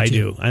coach. I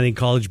do. I think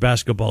college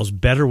basketball is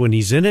better when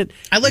he's in it.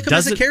 I like him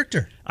as a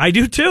character. I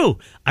do too.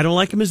 I don't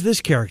like him as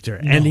this character.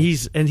 No. And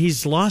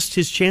he's lost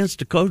his chance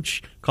to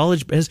coach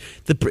college.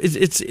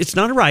 It's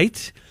not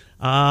right.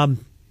 I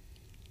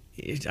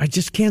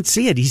just can't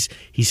see it. He's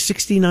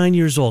 69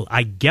 years old.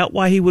 I get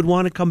why he would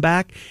want to come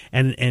back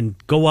and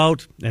go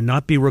out and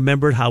not be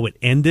remembered how it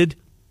ended.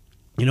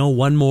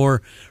 One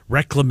more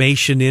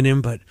reclamation in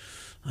him, but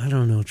I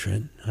don't know,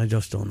 Trent. I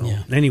just don't know.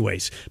 Yeah.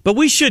 Anyways, but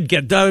we should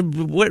get,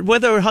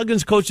 whether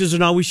Huggins coaches or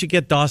not, we should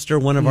get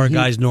Doster, one of our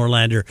guys,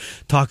 Norlander,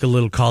 talk a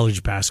little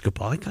college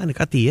basketball. I kind of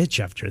got the itch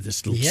after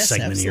this little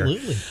segment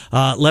absolutely. Here.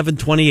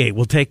 11:28.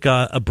 We'll take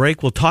a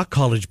break. We'll talk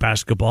college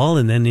basketball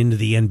and then into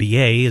the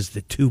NBA as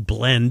the two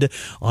blend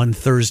on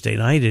Thursday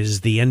night. It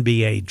is the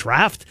NBA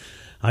draft.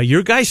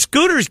 Your guy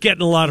Scooter's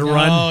getting a lot of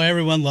run. Oh,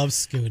 everyone loves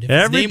Scoot.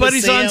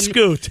 Everybody's Sam, on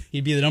Scoot.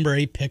 He'd be the number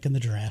 8 pick in the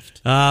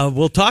draft.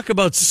 We'll talk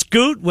about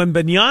Scoot,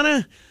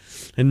 Wembanyama,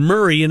 and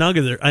Murray and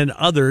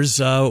others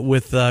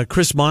with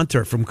Chris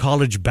Monter from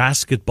College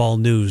Basketball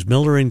News.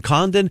 Miller and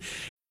Condon.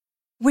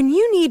 When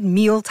you need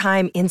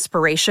mealtime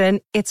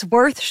inspiration, it's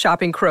worth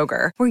shopping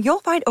Kroger, where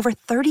you'll find over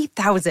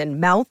 30,000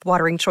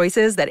 mouth-watering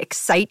choices that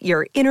excite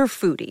your inner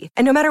foodie.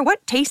 And no matter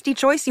what tasty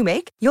choice you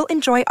make, you'll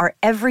enjoy our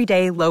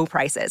everyday low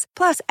prices,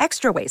 plus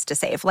extra ways to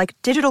save, like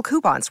digital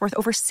coupons worth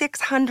over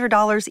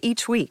 $600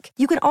 each week.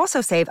 You can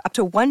also save up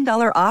to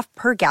 $1 off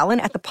per gallon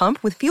at the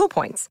pump with fuel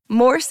points.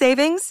 More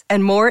savings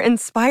and more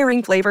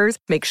inspiring flavors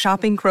make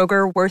shopping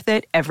Kroger worth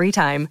it every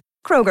time.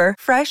 Kroger,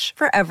 fresh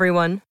for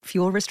everyone.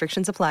 Fuel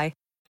restrictions apply.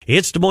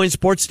 It's Des Moines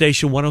Sports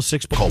Station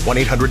 106. Call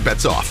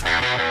 1-800-BETS-OFF.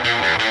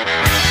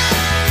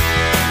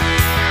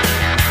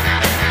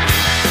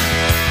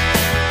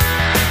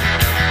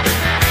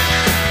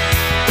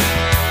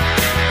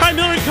 Hi,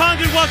 Miller and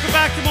Condon. Welcome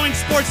back to Des Moines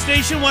Sports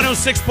Station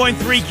 106.3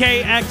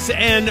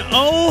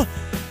 KXNO.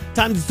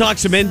 Time to talk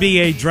some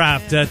NBA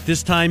draft. At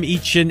this time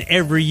each and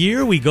every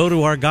year, we go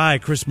to our guy,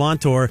 Chris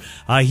Monter.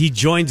 He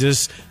joins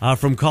us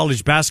from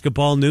College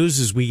Basketball News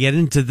as we get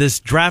into this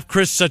draft.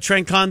 Chris,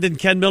 Trent Condon,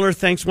 Ken Miller,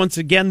 thanks once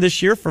again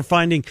this year for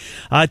finding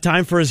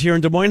time for us here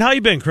in Des Moines. How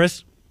you been,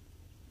 Chris?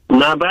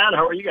 Not bad.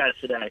 How are you guys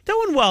today?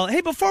 Doing well. Hey,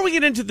 before we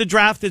get into the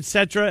draft,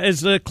 etc.,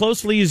 as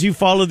closely as you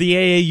follow the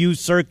AAU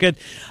circuit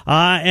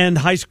and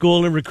high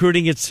school and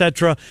recruiting,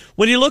 etc.,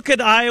 when you look at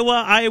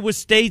Iowa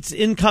State's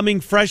incoming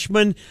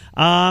freshmen,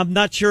 I'm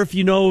not sure if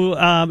you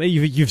know,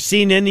 you've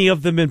seen any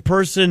of them in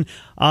person.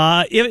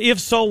 If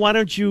so, why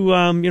don't you,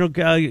 a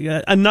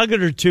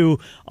nugget or two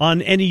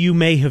on any you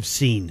may have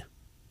seen?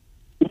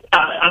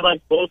 I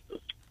like both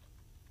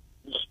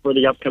for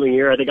the upcoming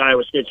year. I think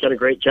Iowa State's done a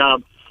great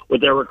job with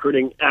their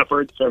recruiting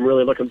efforts. I'm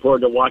really looking forward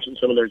to watching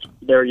some of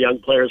their young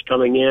players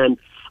coming in.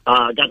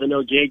 Got to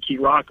know JT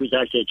Rock, who's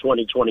actually a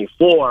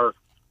 2024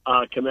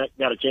 commit.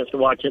 Got a chance to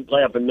watch him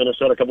play up in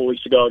Minnesota a couple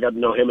weeks ago. Got to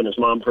know him and his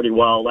mom pretty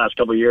well last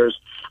couple of years.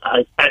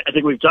 I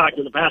think we've talked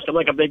in the past. I'm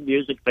like a big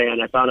music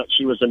fan. I found out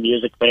she was a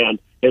music fan,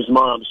 his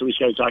mom, so we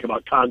started talking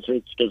about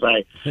concerts because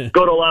I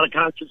go to a lot of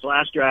concerts.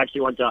 Last year I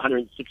actually went to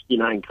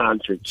 169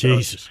 concerts.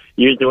 Jesus. So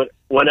usually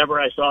whenever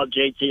I saw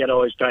JT, I'd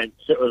always try and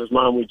sit with his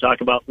mom. We'd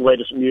talk about the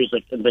latest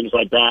music and things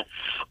like that.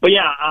 But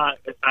yeah,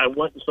 I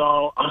went and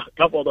saw a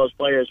couple of those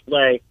players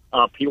play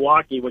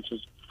Pewaukee, which is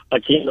a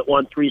team that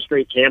won 3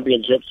 straight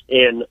championships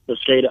in the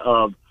state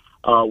of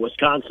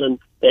Wisconsin.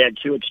 They had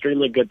 2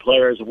 extremely good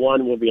players.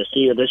 One will be a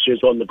senior this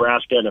year's one,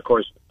 Nebraska, and of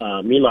course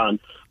Milan,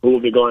 who will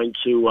be going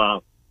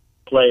to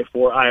play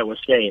for Iowa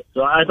State.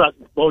 So I thought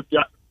both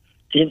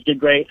teams did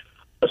great.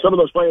 Some of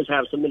those players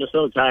have some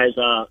Minnesota ties.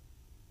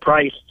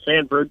 Price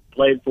Sanford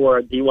played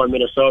for D1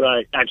 Minnesota.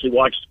 I actually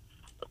watched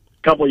a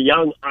couple of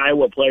young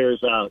Iowa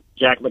players,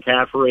 Jack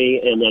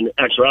McCaffrey and then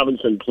X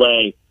Robinson,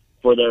 play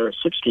for their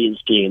 16s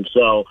team.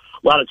 So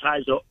a lot of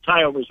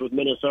tie-overs with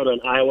Minnesota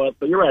and Iowa.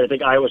 But you're right. I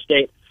think Iowa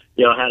State,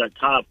 had a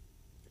top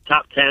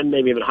 10,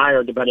 maybe even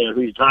higher, depending on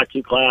who you talk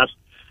to, class.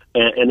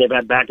 And they've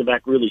had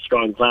back-to-back really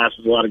strong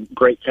classes, a lot of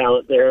great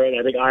talent there. And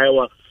I think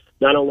Iowa,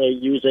 not only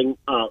using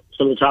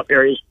some of the top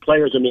players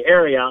in the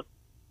area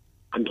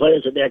and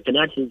players that they have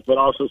connections, but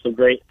also some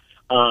great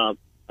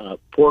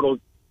portal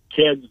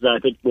kids that I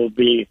think will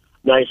be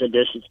nice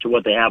additions to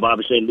what they have.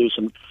 Obviously, they lose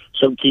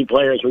some key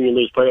players when you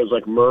lose players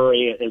like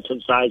Murray and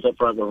some size up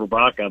front with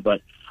Ribaka,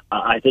 but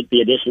I think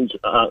the additions,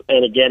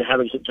 and again,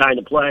 having some time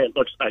to play,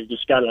 I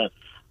just got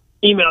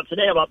email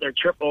today about their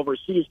trip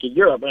overseas to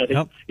Europe. And I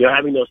think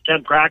having those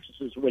 10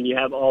 practices when you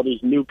have all these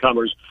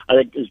newcomers, I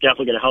think is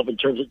definitely going to help in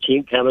terms of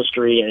team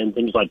chemistry and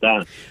things like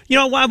that.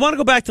 I want to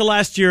go back to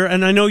last year,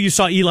 and I know you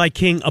saw Eli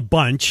King a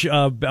bunch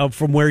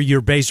from where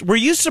you're based. Were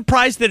you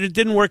surprised that it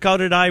didn't work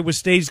out at Iowa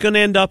State? He's going to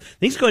end up.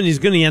 He's going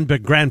to end up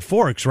at Grand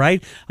Forks,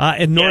 right?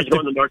 He's going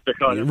to North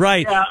Dakota,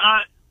 right?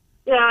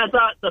 Yeah, I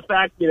thought the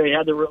fact he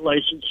had the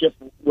relationship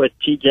with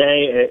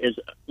TJ,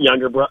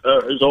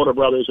 his older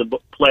brothers have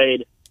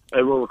played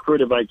and were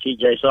recruited by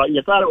TJ, so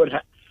you thought it would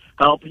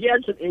help. He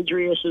had some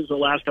injury issues the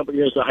last couple of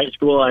years of high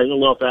school. I don't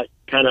know if that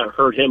kind of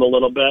hurt him a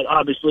little bit.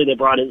 Obviously, they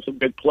brought in some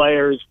good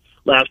players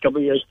last couple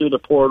of years through the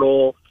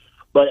portal,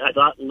 but I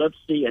thought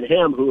Lipsy and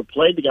him, who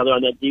played together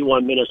on that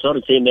D1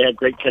 Minnesota team, they had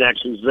great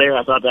connections there.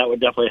 I thought that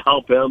would definitely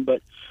help him,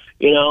 but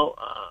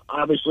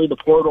obviously the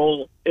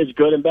portal is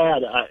good and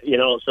bad.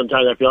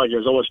 Sometimes I feel like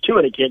there's almost too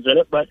many kids in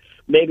it, but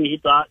maybe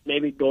he thought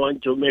going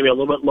to maybe a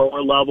little bit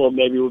lower level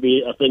maybe would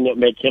be a thing that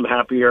makes him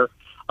happier.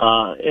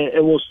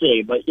 And we'll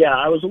see. But, yeah,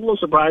 I was a little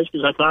surprised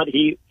because I thought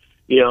he,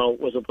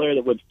 was a player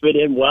that would fit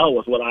in well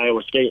with what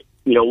Iowa State,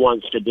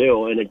 wants to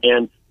do. And,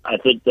 again, I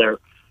think they're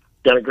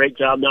done a great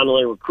job not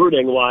only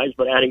recruiting-wise,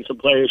 but adding some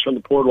players from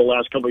the portal the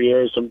last couple of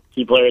years, some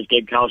key players,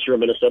 Gabe Kalsher, a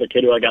Minnesota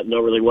kid who I got to know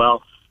really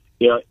well.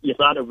 You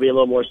thought it would be a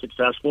little more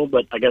successful,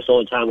 but I guess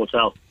only time will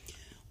tell.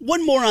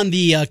 One more on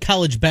the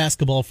college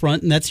basketball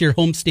front, and that's your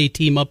home state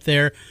team up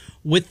there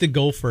with the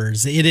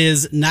Gophers. It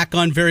is not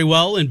gone very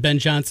well in Ben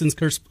Johnson's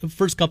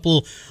first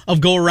couple of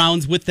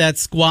go-arounds with that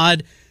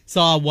squad.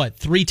 Saw,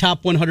 3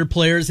 top 100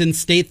 players in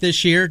state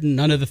this year.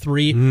 None of the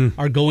 3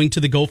 are going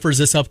to the Gophers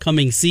this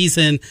upcoming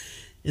season.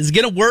 Is it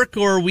going to work,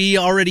 or are we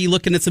already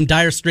looking at some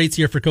dire straits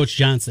here for Coach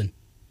Johnson?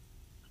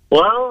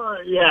 Well,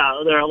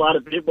 there are a lot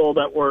of people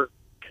that were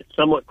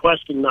somewhat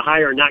questioning the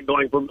hire, not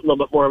going for a little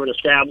bit more of an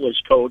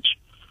established coach.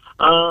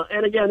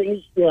 And again,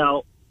 he's,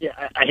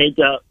 I hate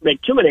to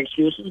make too many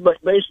excuses, but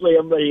basically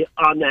everybody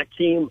on that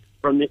team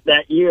from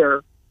that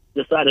year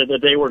decided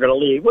that they were going to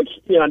leave, which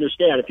you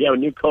understand if you have a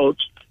new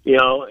coach,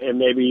 and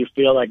maybe you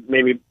feel like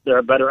maybe there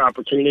are better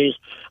opportunities.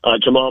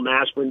 Jamal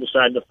Mashburn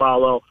decided to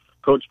follow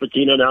Coach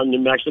Patino down in New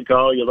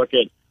Mexico. You look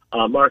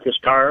at Marcus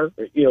Carr,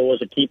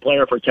 was a key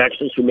player for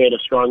Texas who made a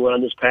strong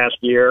run this past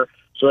year.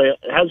 So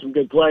they have some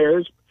good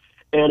players.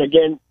 And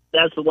again,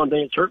 that's the one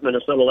thing that's hurt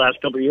Minnesota the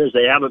last couple of years.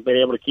 They haven't been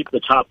able to keep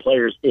the top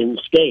players in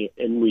state.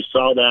 And we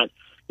saw that,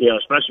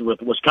 especially with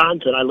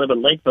Wisconsin. I live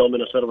in Lakeville,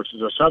 Minnesota, which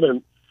is a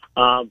southern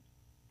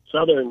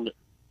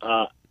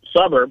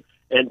suburb,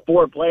 and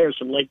 4 players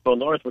from Lakeville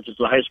North, which is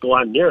the high school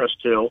I'm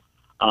nearest to.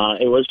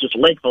 It was just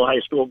Lakeville High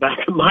School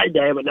back in my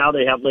day, but now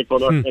they have Lakeville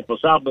North and Lakeville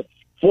South. But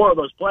 4 of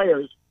those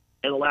players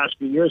in the last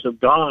few years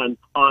have gone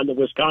on to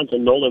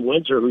Wisconsin. Nolan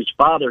Winter, whose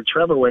father,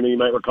 Trevor Winter, you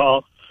might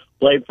recall,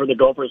 played for the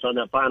Gophers on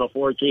that Final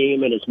Four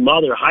team, and his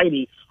mother,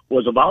 Heidi,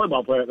 was a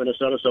volleyball player at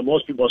Minnesota, so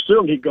most people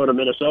assumed he'd go to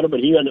Minnesota, but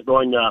he ended up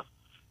going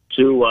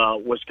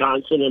to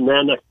Wisconsin. And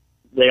then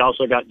they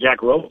also got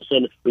Jack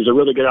Robeson, who's a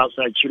really good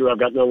outside shooter I've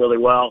got to know really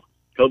well.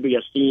 He'll be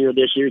a senior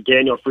this year.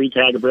 Daniel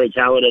Freitag, a very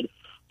talented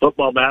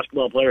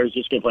basketball player, is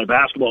just going to play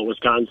basketball at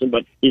Wisconsin,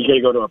 but he's going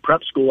to go to a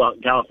prep school out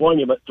in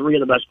California. But 3 of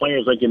the best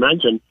players, like you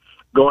mentioned,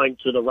 going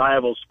to the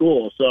rival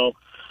school. So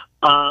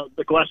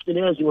the question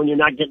is, when you're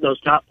not getting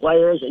those top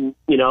players and,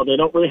 they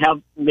don't really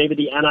have maybe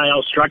the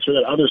NIL structure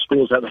that other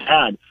schools have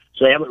had,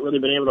 so they haven't really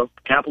been able to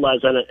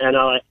capitalize on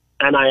an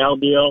NIL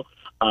deal.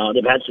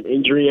 They've had some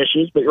injury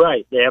issues, but you're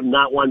right. They have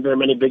not won very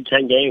many Big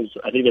Ten games.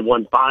 I think they've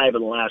won 5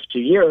 in the last 2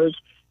 years,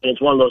 and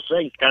it's one of those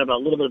things, kind of a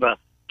little bit of a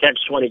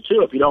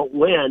catch-22. If you don't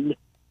win,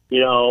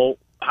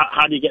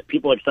 how do you get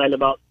people excited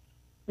about,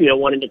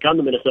 wanting to come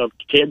to Minnesota?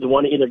 Kids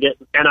want to either get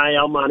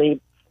NIL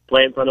money,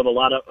 play in front of a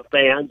lot of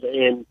fans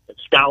and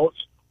scouts,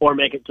 or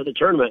make it to the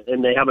tournament,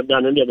 and they haven't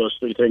done any of those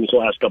 3 things the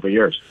last couple of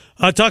years.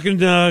 Talking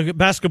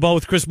basketball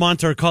with Chris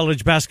Monter,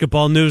 college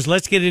basketball news.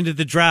 Let's get into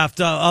the draft.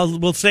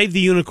 We'll save the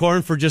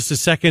unicorn for just a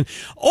second.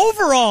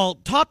 Overall,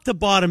 top to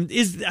bottom,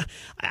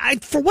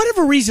 for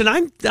whatever reason,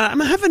 I'm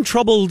having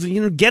trouble,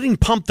 getting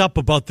pumped up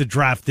about the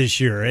draft this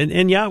year.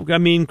 And yeah, I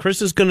mean,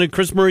 Chris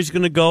Murray's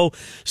gonna go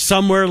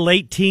somewhere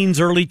late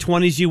teens, early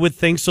 20s, you would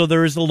think. So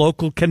there is a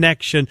local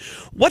connection.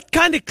 What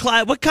kind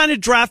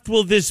of draft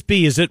will this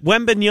be? Is it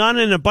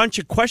Wembanyama and a bunch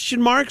of question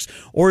marks,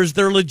 or is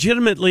there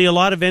legitimately a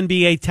lot of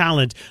NBA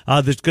talent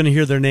that's going to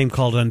hear their name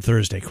called on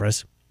Thursday,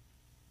 Chris?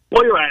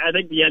 Well, you're right. I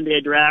think the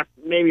NBA draft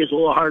maybe is a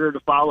little harder to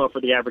follow for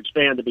the average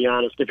fan, to be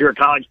honest. If you're a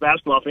college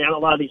basketball fan, a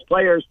lot of these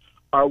players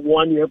are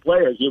one-year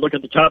players. You look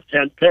at the top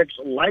 10 picks,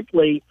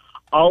 likely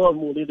all of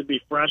them will either be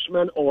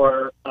freshmen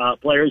or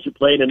players who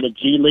played in the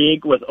G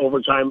League with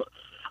overtime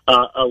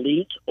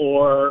elite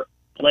or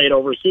played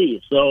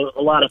overseas. So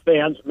a lot of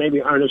fans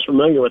maybe aren't as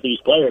familiar with these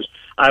players.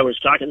 I was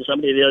talking to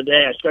somebody the other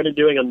day. I started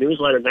doing a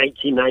newsletter in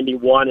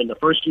 1991, and the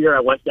first year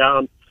I went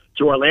down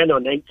to Orlando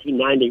in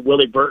 1990.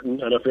 Willie Burton,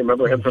 I don't know if you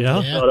remember him from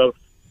Minnesota,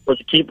 was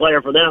a key player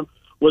for them.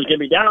 was going to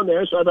be down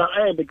there. So I thought,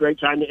 hey, it'd be a great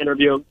time to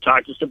interview,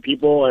 talk to some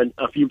people. And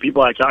a few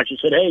people I talked to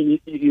said, hey,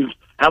 you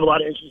have a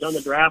lot of interest on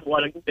the draft. Why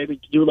don't you maybe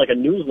do like a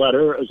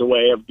newsletter as a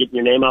way of getting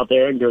your name out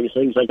there and doing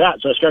things like that?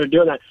 So I started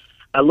doing that.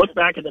 I look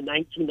back at the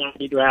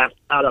 1990 draft.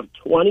 Out of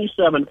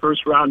 27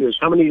 first-rounders,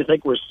 how many do you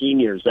think were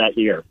seniors that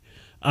year?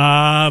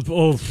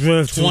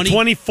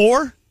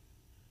 24?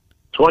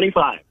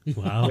 25.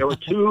 Wow. There were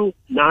 2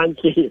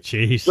 non-seniors.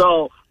 Jeez.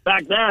 So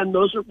back then,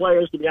 those were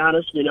players, to be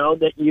honest,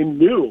 that you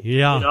knew.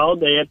 Yeah.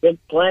 They had been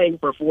playing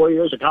for 4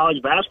 years of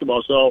college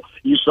basketball. So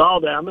you saw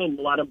them, and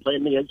a lot of them played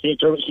in the NCAA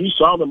tournament. So you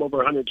saw them over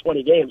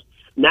 120 games.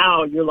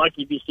 Now you're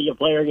lucky if you see a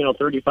player,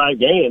 35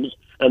 games,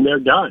 and they're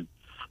done.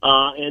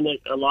 And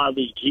a lot of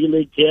these G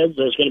League kids,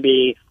 there's going to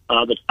be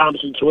the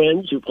Thompson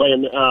twins who play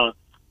in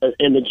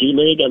the G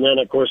League, and then,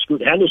 of course,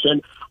 Scoot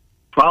Henderson,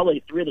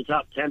 probably 3 of the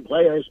top 10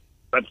 players.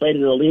 I played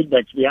in a league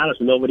that, to be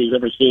honest, nobody's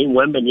ever seen.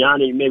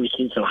 Wembanyama, you maybe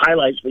seen some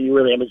highlights, but you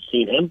really haven't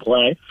seen him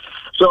play.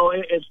 So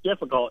it's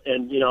difficult.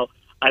 And,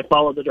 I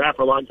followed the draft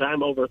for a long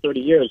time, over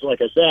 30 years.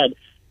 Like I said,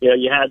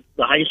 you had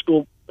the high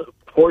school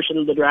portion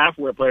of the draft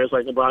where players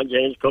like LeBron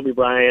James, Kobe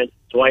Bryant,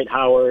 Dwight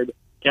Howard,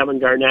 Kevin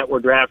Garnett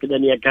were drafted.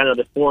 Then you had kind of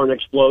the foreign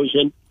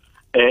explosion.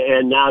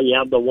 And now you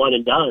have the one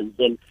and dones.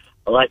 And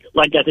like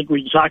I think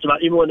we talked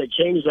about, even when they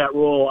changed that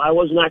rule, I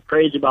was not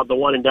crazy about the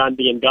one and done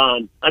being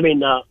gone. I mean,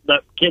 the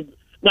kid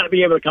not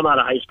being able to come out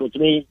of high school. To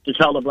me, to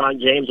tell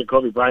LeBron James or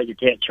Kobe Bryant you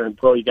can't turn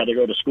pro, you got to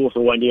go to school for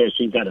 1 year,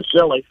 seemed kind of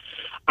silly.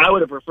 I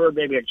would have preferred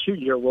maybe a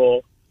 2-year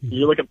rule.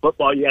 You look at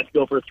football, you have to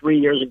go for 3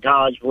 years in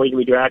college before you can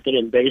be drafted.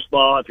 In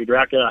baseball, if you're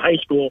drafted out of high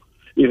school,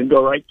 you can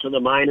go right to the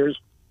minors.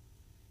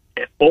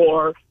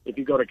 Or if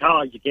you go to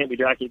college, you can't be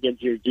drafted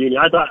against your junior.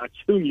 I thought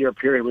a 2-year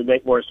period would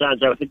make more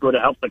sense. I would think it would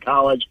have helped the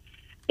college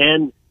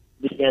and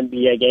the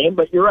NBA game.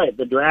 But you're right,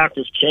 the draft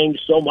has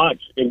changed so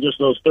much in just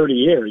those 30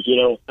 years.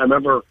 I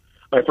remember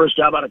my first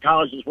job out of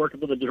college was working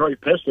for the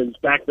Detroit Pistons.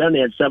 Back then, they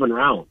had 7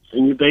 rounds.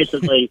 And you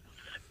basically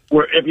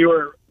if you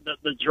were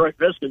the Detroit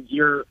Pistons,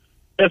 your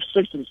 5th,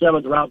 6th, and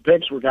 7th round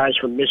picks were guys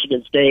from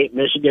Michigan State,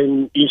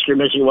 Michigan, Eastern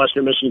Michigan,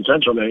 Western Michigan,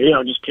 Central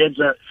Michigan. Just kids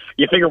that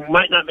you figure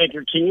might not make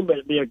your team, but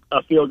it'd be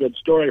a feel-good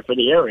story for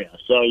the area.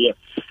 So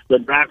the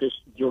draft has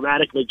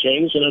dramatically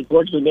changed, and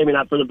unfortunately, maybe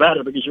not for the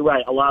better, because you're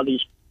right, a lot of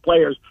these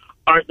players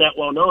aren't that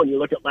well known. You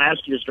look at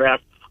last year's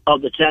draft,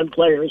 of the 10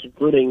 players,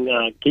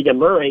 including Keegan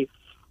Murray,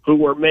 who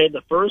were made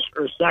the first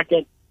or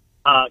second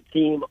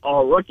team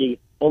all-rookie,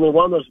 only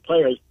one of those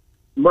players,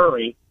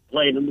 Murray,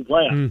 played in the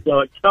playoffs. So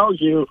it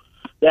tells you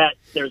that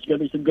there's going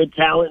to be some good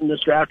talent in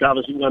this draft.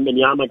 Obviously,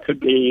 Wembanyama could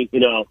be,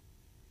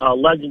 a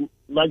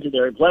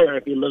legendary player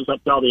if he lives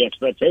up to all the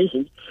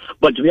expectations.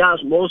 But to be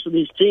honest, most of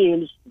these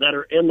teams that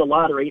are in the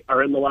lottery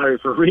are in the lottery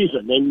for a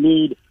reason. They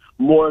need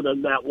more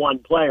than that one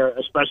player,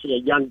 especially a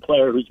young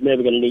player who's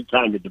maybe going to need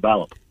time to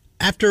develop.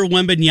 After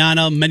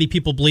Wembanyama, many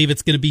people believe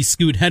it's going to be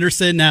Scoot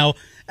Henderson. Now,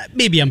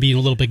 maybe I'm being a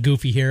little bit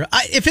goofy here.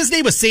 If his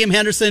name was Sam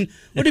Henderson,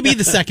 would it be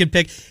the second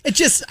pick?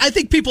 I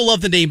think people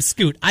love the name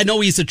Scoot. I know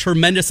he's a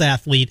tremendous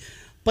athlete,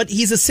 but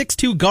he's a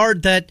 6'2"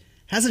 guard that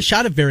hasn't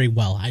shot it very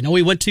well. I know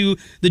he went to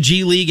the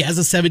G League as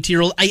a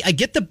 17-year-old. I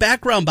get the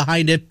background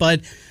behind it,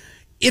 but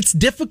it's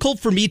difficult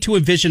for me to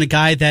envision a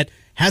guy that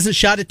hasn't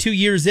shot it 2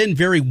 years in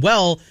very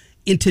well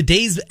in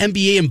today's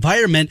NBA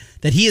environment,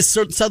 that he is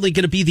suddenly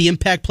going to be the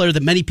impact player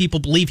that many people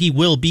believe he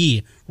will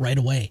be right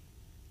away.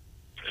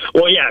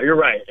 Well, yeah, you're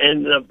right.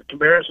 And the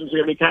comparisons are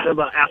going to be kind of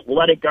an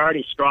athletic guard.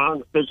 He's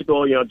strong,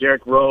 physical,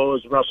 Derrick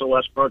Rose, Russell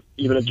Westbrook,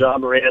 even a John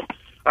Morant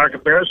are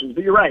comparisons.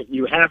 But you're right.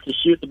 You have to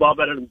shoot the ball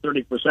better than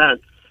 30%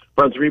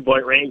 from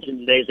three-point range in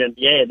today's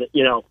NBA.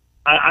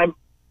 I'm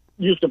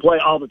used to play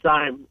all the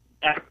time.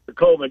 After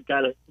COVID,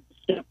 kind of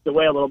stepped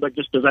away a little bit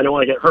just because I don't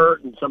want to get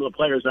hurt, and some of the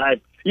players that I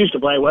used to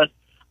play with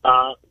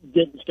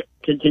didn't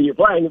continue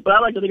playing. But I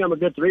like to think I'm a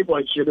good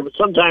three-point shooter, but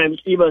sometimes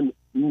even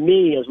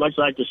me, as much as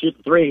I like to shoot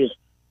the threes,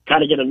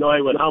 kind of get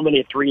annoyed with how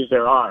many threes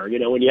there are.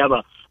 When you have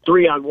a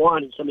 3-on-1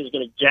 and somebody's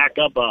going to jack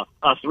up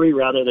a three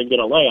rather than get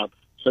a layup,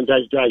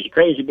 sometimes it drives you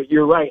crazy. But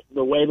you're right.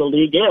 The way the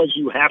league is,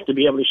 you have to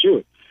be able to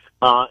shoot.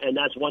 And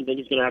that's one thing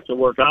he's going to have to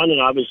work on.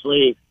 And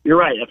obviously, you're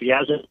right. If he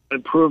hasn't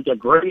improved a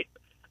great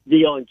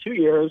deal in 2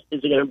 years,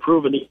 is he going to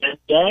improve in the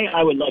NBA?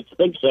 I would like to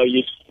think so.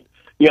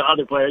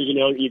 Other players,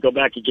 you go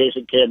back to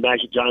Jason Kidd,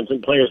 Magic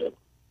Johnson, players that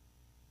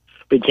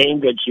became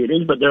good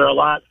shooters, but there are a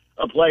lot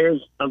of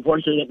players,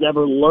 unfortunately, that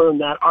never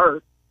learned that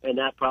art, and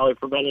that probably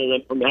prevented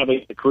them from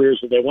having the careers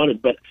that they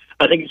wanted. But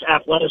I think his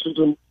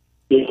athleticism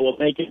will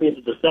make him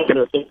into the second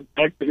or third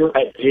pick. But you're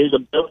right, his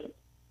ability,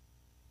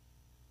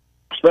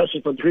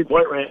 especially from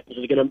three-point range,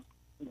 is going to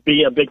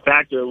be a big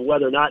factor of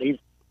whether or not he's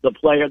the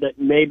player that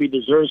maybe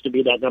deserves to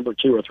be that number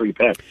 2 or 3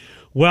 pick.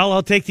 Well,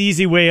 I'll take the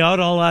easy way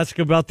out. I'll ask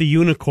about the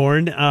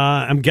unicorn.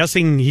 I'm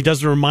guessing he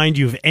doesn't remind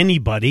you of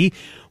anybody.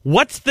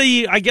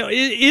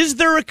 Is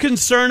there a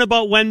concern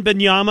about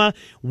Wembanyama?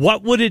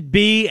 What would it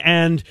be,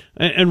 and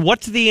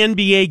what's the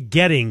NBA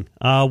getting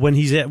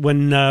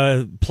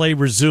when play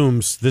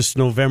resumes this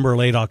November,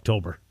 late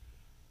October?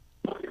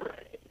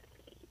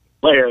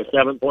 Player,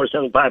 7'4",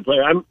 7'5"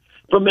 player.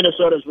 from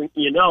Minnesota, as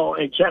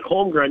and Chet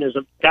Holmgren is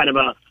a kind of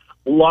a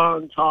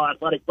long, tall,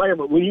 athletic player.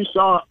 But when I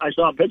saw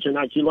a picture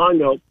not too long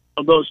ago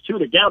of those two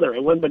together,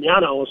 and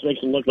Wembanyama almost makes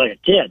him look like a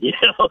kid.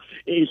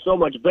 He's so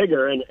much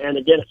bigger, and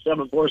again at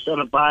 7'4",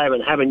 7'5",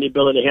 and having the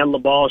ability to handle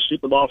the ball, shoot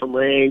the ball from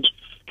range,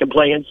 can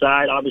play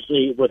inside.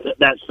 Obviously, with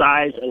that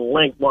size and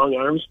length, long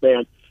arm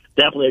span,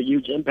 definitely a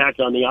huge impact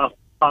on the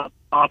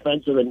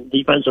offensive and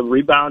defensive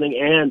rebounding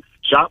and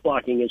shot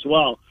blocking as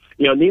well.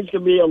 Needs to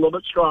be a little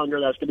bit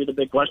stronger. That's going to be the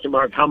big question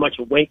mark. How much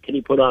weight can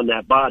he put on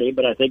that body?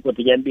 But I think with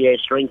the NBA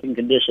strength and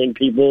conditioning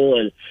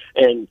people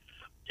and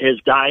his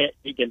diet,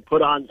 he can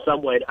put on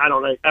some weight. I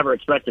don't ever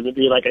expect him to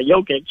be like a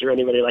Jokic or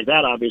anybody like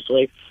that,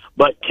 obviously.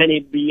 But can he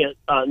be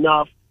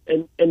enough?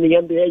 In the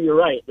NBA, you're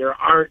right. There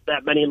aren't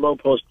that many low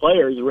post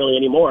players really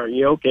anymore.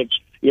 Jokic,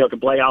 can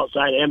play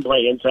outside and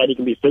play inside. He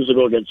can be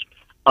physical against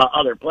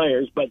other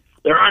players. But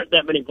there aren't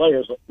that many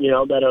players,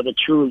 that are the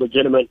true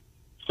legitimate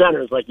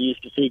centers like you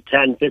used to see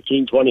 10,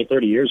 15, 20,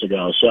 30 years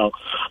ago. So,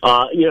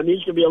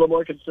 needs to be a little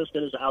more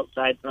consistent as an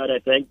outside threat, I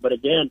think. But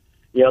again,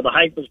 the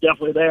hype is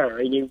definitely there,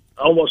 and you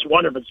almost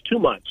wonder if it's too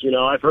much.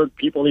 I've heard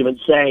people even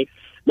say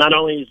not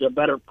only is he a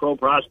better pro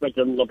prospect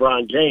than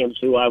LeBron James,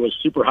 who I was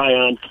super high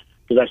on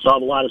because I saw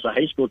him a lot as a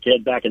high school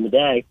kid back in the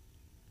day,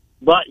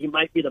 but he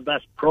might be the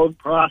best pro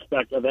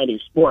prospect of any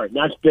sport. And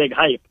that's big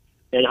hype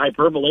and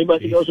hyperbole,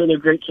 but he goes into a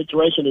great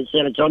situation in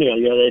San Antonio.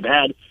 They've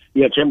had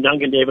Tim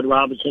Duncan, David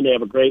Robinson. They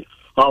have a great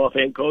Hall of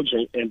Fame coach,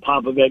 and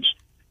Popovich.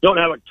 Don't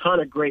have a ton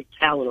of great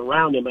talent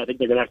around him. I think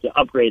they're going to have to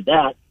upgrade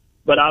that.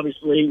 But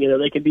obviously,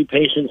 they can be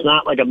patient. It's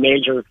not like a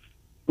major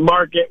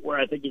market where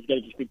I think he's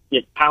going to just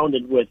get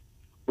pounded with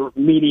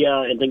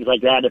media and things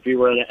like that if he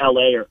were in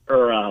L.A.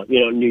 or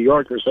New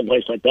York or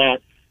someplace like that.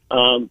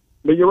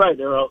 But you're right.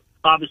 There are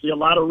obviously a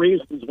lot of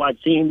reasons why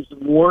teams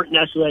weren't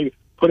necessarily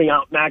putting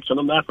out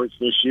maximum efforts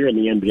this year in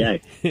the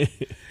NBA.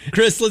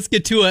 Chris, let's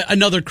get to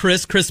another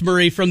Chris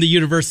Murray from the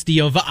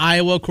University of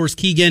Iowa. Of course,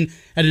 Keegan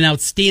had an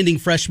outstanding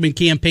freshman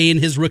campaign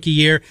his rookie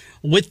year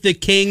with the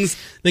Kings.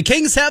 The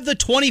Kings have the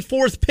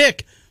 24th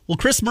pick. Will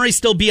Chris Murray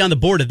still be on the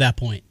board at that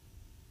point?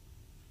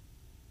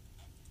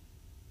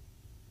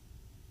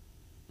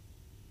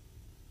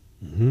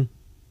 Mm-hmm.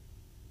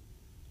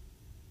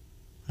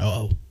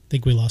 I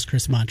think we lost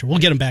Chris Monter. We'll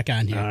get him back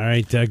on here. All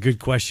right, good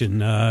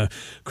question.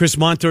 Chris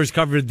Monter has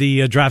covered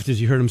the draft,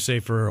 as you heard him say,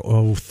 for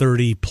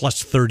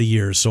 30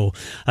 years. So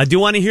I do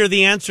want to hear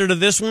the answer to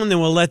this one, then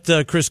we'll let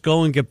Chris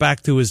go and get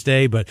back to his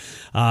day. But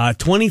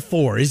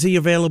 24, is he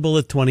available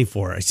at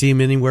 24? I see him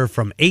anywhere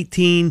from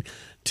 18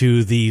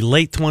 to the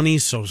late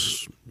 20s, so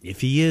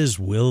if he is,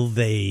 will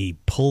they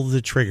pull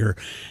the trigger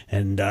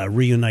and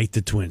reunite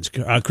the Twins?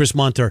 Chris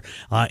Monter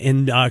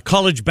in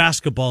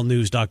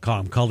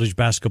collegebasketballnews.com,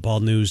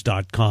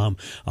 collegebasketballnews.com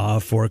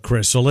for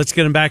Chris. So let's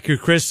get him back here.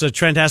 Chris,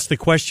 Trent asked the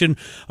question,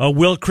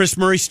 will Chris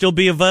Murray still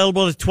be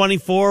available at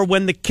 24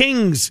 when the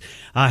Kings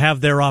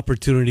have their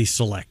opportunity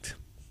select?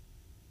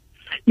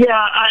 Yeah,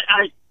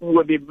 I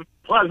would be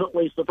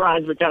pleasantly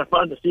surprised, but kind of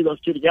fun to see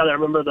those two together. I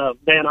remember the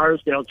Van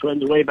Arsdale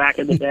twins way back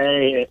in the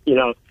day.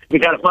 It'd be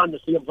kind of fun to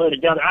see them play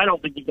together. I don't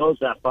think he goes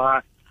that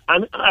far.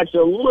 I'm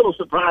actually a little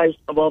surprised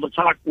of all the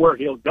talk where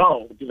he'll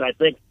go, because I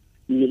think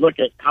you look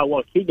at how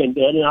well Keegan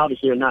did, and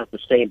obviously they're not the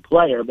same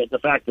player, but the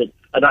fact that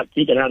I thought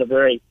Keegan had a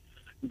very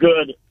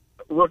good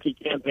rookie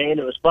campaign.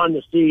 It was fun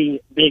to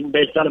see, being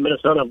based out of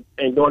Minnesota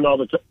and going to all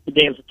the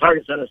games at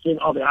Target Center, seeing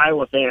all the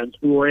Iowa fans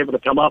who were able to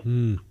come up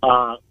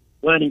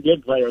when he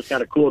did play. It was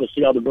kind of cool to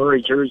see all the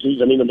Murray jerseys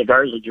and even the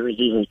Garza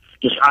jerseys and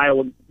just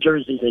Iowa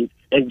jerseys in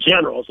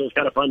general. So it was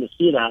kind of fun to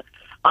see that.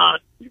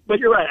 But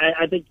you're right.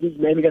 I think he's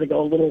maybe going to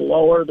go a little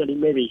lower than he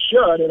maybe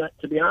should. And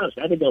to be honest,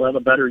 I think he'll have a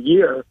better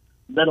year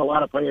than a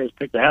lot of players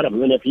picked ahead of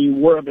him. And if he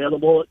were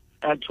available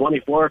at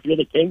 24, if you're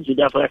the Kings, you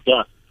definitely have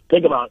to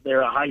think about it.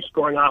 They're a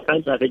high-scoring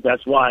offense. I think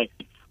that's why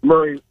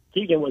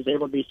Keegan was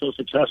able to be so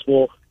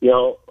successful.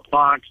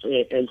 Fox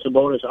and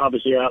Sabonis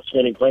obviously are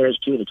outstanding players,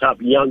 two of the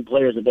top young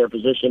players at their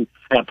position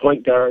at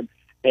point guard,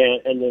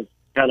 and then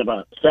kind of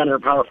a center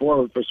power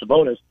forward for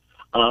Sabonis.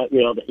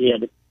 He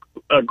had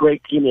a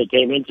great team that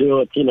came into,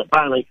 a team that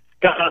finally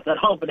got off that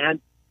hump and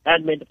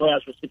hadn't made the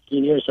playoffs for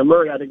 16 years. So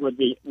Murray, I think,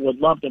 would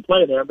love to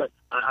play there, but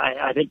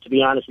I think, to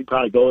be honest, he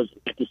probably goes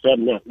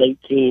 57, that late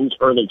teens,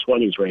 early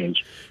 20s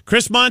range.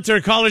 Chris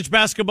Monter, College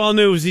Basketball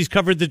News. He's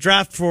covered the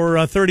draft for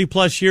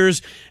 30-plus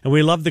years, and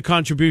we love the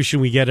contribution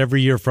we get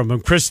every year from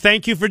him. Chris,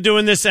 thank you for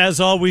doing this. As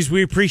always,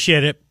 we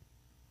appreciate it.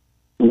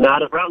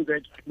 Not a problem.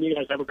 Great. You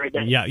guys have a great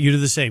day. Yeah, you do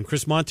the same.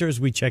 Chris Monter, as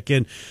we check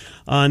in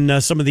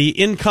on some of the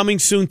incoming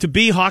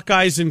soon-to-be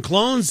Hawkeyes and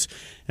Clones,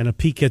 and a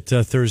peek at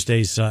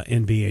Thursday's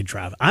NBA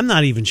draft. I'm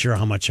not even sure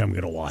how much I'm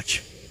going to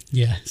watch.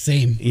 Yeah,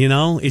 same.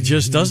 It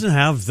just doesn't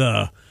have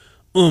the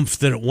oomph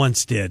that it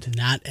once did.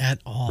 Not at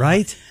all.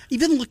 Right?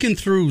 Even looking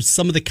through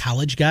some of the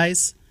college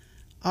guys,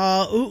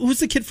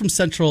 who's the kid from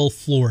Central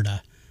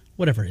Florida?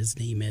 Whatever his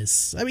name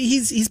is. I mean,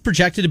 he's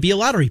projected to be a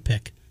lottery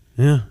pick.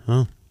 Yeah,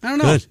 well, I don't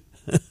know. Good.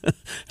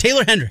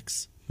 Taylor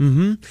Hendricks.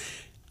 Mm-hmm.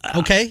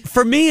 Okay.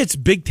 For me, it's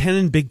Big 10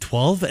 and Big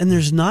 12, and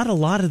there's not a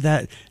lot of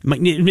that.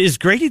 Is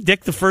Grady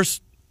Dick the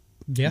first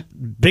Yeah.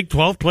 Big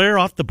 12 player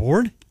off the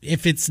board?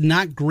 If it's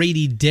not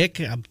Grady Dick,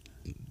 I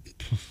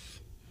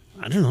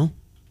don't know.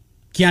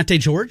 Keontae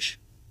George?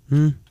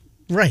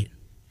 Right.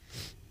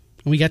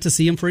 And we got to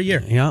see him for a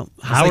year. Yeah.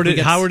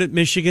 Howard at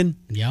Michigan.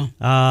 Yeah.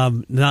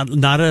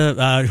 Not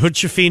a Hood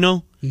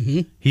Schifino.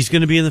 Mm-hmm. He's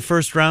going to be in the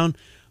first round.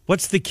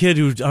 What's the kid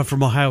who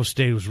from Ohio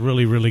State who's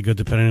really, really good,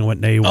 depending on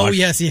what day you watch? Oh,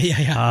 yes.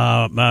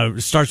 Yeah.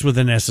 Starts with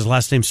an S. His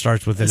last name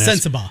starts with an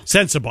S.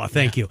 Sensabaugh.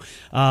 Thank you.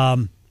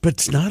 But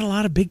it's not a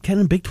lot of Big Ten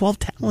and Big 12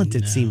 talent,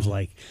 it seems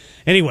like.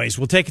 Anyways,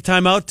 we'll take a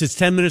time out. It's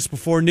 10 minutes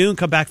before noon.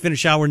 Come back,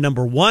 finish hour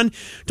number 1.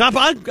 Top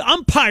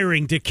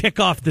umpiring to kick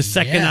off the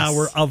second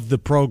hour of the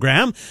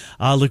program.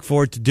 Look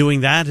forward to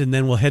doing that, and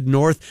then we'll head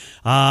north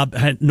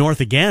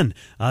again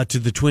to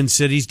the Twin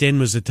Cities. Dane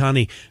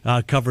Mazzatani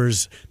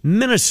covers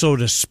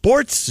Minnesota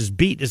sports. His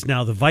beat is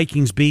now the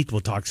Vikings beat.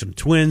 We'll talk some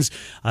Twins,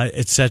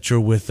 etc.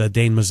 with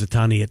Dane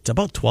Mazzatani at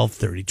about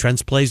 12:30.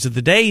 Trent's plays of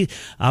the day.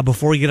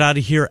 Before we get out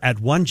of here at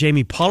 1,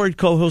 Jamie Pollard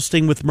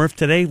co-hosting with Murph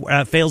today.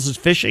 Fails his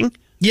fishing.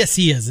 Yes,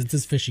 he is. It's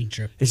his fishing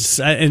trip.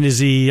 And is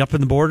he up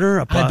in the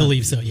border? I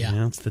believe so,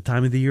 yeah. It's the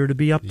time of the year to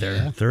be up there.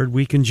 Yeah. Third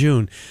week in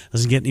June.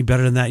 Doesn't get any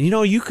better than that.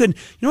 You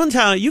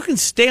can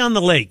stay on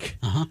the lake.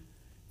 Uh-huh.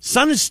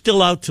 Sun is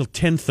still out till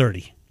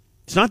 10:30.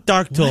 It's not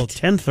dark till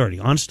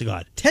 10:30, honest to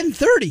God.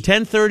 10:30?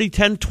 10:30,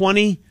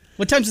 10:20.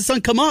 What time's the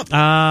sun come up?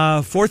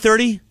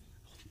 4:30.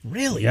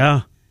 Really?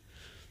 Yeah.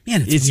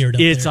 Man, it's weird up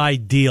there. It's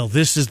ideal.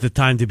 This is the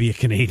time to be a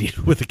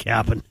Canadian with a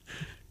cabin.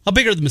 How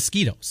big are the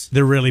mosquitoes?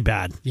 They're really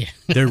bad. Yeah.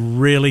 They're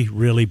really,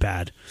 really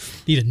bad.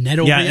 Need a net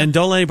over you? And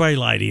don't let anybody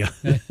lie to you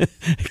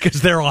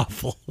because they're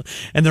awful.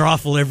 And they're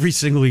awful every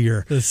single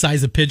year. The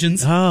size of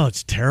pigeons? Oh,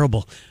 it's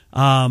terrible.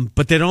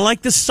 But they don't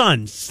like the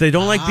sun. They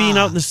don't like being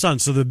out in the sun.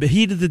 So the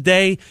heat of the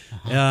day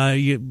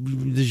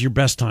is your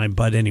best time.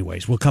 But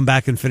anyways, we'll come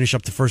back and finish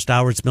up the first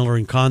hour. It's Miller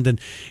and Condon.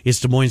 It's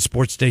Des Moines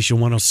Sports Station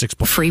 106.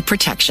 Free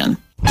protection.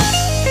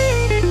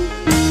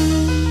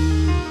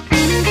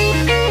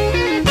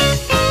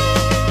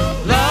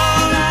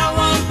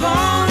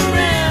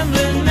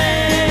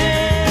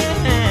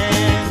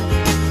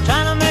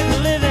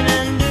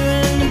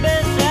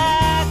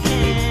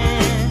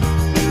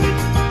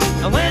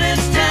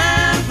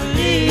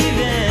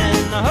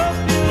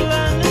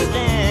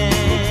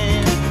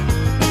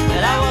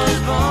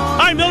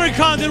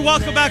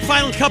 Welcome back.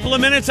 Final couple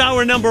of minutes.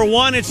 Hour number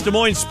 1. It's Des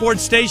Moines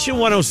Sports Station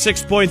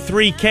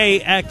 106.3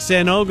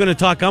 KXNO. Going to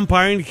talk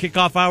umpiring to kick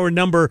off hour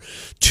number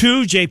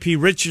 2.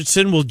 JP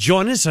Richardson will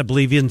join us, I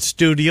believe, in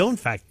studio. In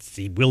fact,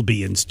 he will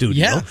be in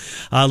studio.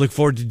 Yeah. Look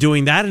forward to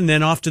doing that. And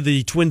then off to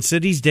the Twin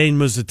Cities, Dane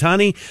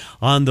Mazzatani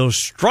on those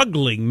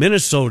struggling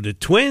Minnesota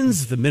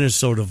Twins, the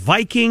Minnesota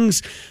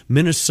Vikings,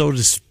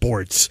 Minnesota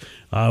sports.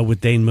 With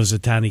Dane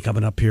Mazzatani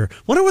coming up here.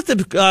 Wonder what the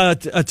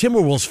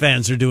Timberwolves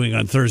fans are doing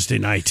on Thursday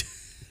night.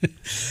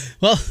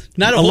 Well,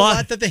 not a whole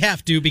lot that they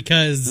have to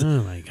because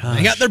they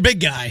got their big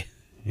guy.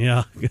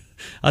 Yeah.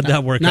 How'd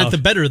that work out? Not the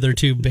better of their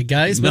two big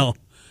guys, but no.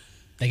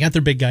 They got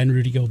their big guy in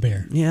Rudy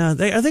Gobert. Yeah, are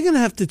they going to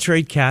have to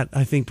trade Cat,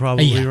 I think,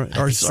 probably?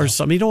 Or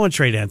something. You don't want to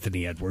trade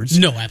Anthony Edwards.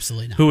 No,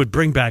 absolutely not. Who would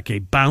bring back a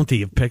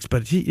bounty of picks,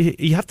 but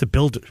you have to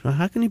build.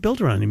 How can you build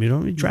around him? You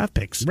don't need draft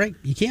picks. Right,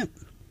 you can't.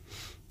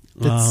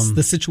 That's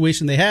the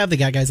situation they have. They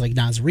got guys like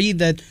Naz Reid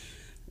that,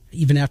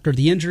 even after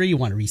the injury, you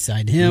want to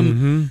re-sign him.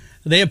 Mm-hmm.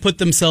 They have put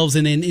themselves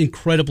in an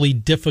incredibly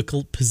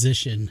difficult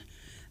position.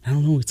 I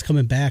don't know, it's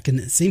coming back. And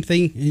the same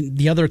thing, in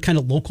the other kind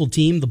of local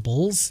team, the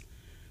Bulls,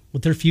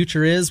 what their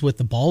future is with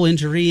the Ball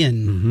injury,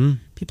 and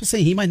people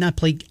say he might not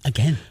play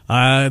again.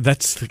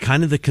 That's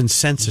kind of the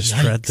consensus,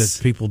 Fred, that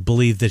people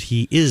believe that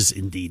he is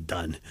indeed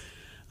done.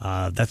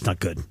 That's not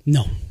good.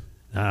 No.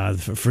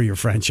 For your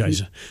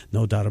franchise.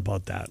 No doubt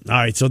about that. All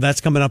right, so that's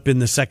coming up in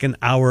the second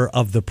hour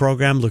of the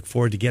program. Look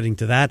forward to getting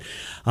to that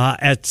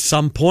at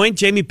some point.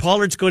 Jamie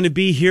Pollard's going to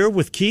be here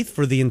with Keith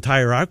for the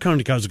entire hour. Kind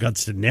of got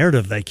the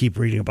narrative that I keep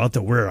reading about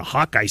that we're a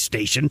Hawkeye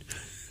station.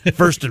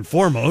 First and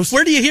foremost.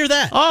 Where do you hear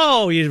that?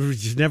 Oh, you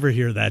never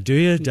hear that, do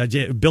you?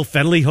 Bill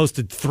Fennelly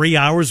hosted 3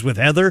 hours with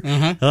Heather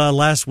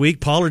last week.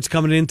 Pollard's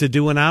coming in to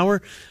do an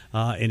hour.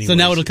 So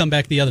now it'll come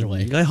back the other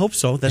way. I hope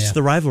so. That's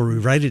the rivalry,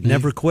 right? It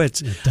never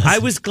quits. I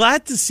was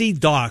glad to see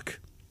Doc.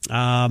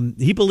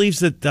 He believes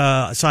that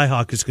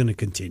Cyhawk is going to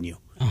continue.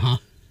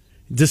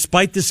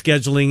 Despite the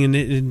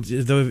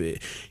scheduling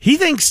he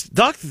thinks,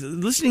 Doc,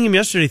 listening to him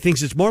yesterday,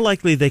 thinks it's more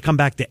likely they come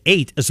back to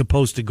 8 as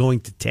opposed to going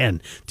to 10.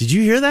 Did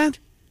you hear that?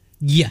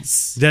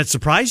 Yes. Did that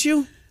surprise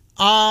you?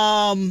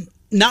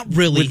 Not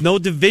really. With no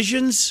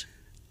divisions?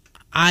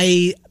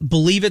 I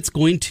believe it's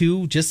going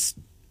to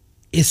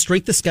is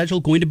strength of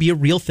schedule going to be a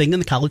real thing in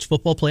the college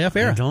football playoff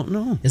era? I don't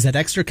know. Is that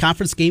extra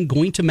conference game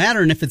going to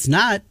matter? And if it's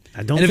not,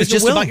 I don't and if think it's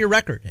just it will. about your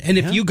record, and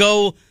if you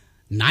go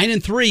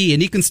 9-3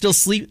 and you can still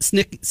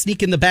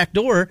sneak in the back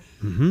door,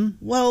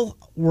 well,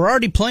 we're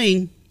already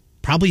playing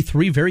probably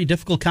 3 very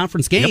difficult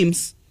conference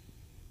games.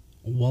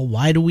 Well,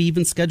 why do we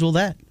even schedule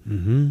that?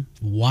 Mm-hmm.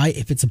 Why,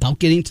 if it's about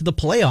getting to the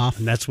playoff?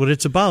 And that's what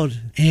it's about.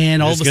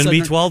 And all of a sudden, there's going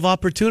to be 12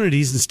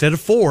 opportunities instead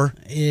of 4.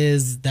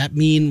 Is that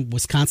mean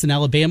Wisconsin,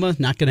 Alabama,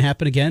 not going to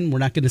happen again? We're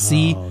not going to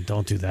see... Oh,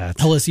 don't do that.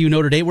 LSU,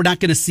 Notre Dame. We're not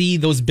going to see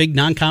those big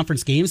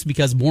non-conference games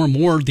because more and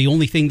more, the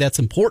only thing that's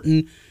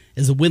important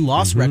is a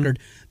win-loss record.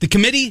 The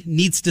committee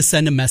needs to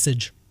send a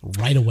message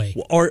right away.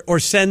 Or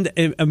send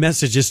a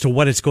message as to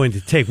what it's going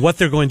to take, what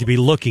they're going to be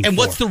looking for. And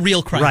what's the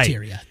real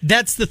criteria. Right.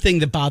 That's the thing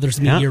that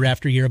bothers me year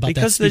after year about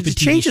because that stupid it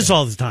changes TV show.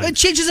 all the time. It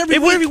changes every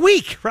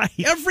week, right?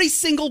 Every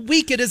single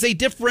week it is a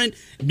different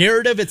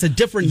narrative. It's a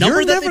different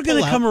number. You're never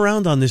going to come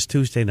around on this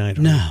Tuesday night.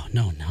 No.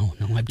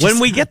 When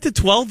we get to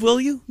 12,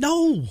 will you?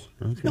 No.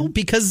 Okay. No,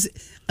 because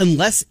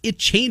unless it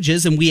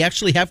changes and we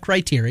actually have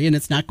criteria and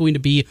it's not going to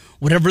be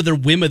whatever their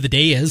whim of the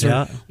day is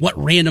or what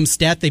random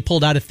stat they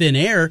pulled out of thin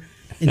air,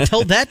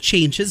 until that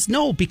changes,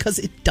 no, because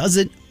it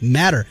doesn't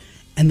matter.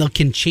 And they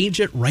can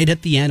change it right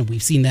at the end.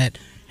 We've seen that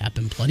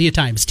happen plenty of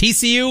times.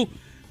 TCU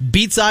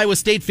beats Iowa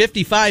State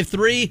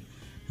 55-3,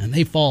 and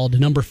they fall to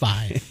number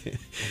 5.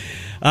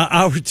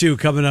 Hour 2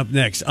 coming up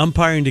next.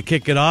 Umpiring to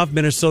kick it off,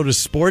 Minnesota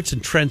Sports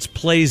and Trent's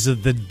Plays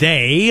of the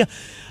Day.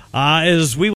 As we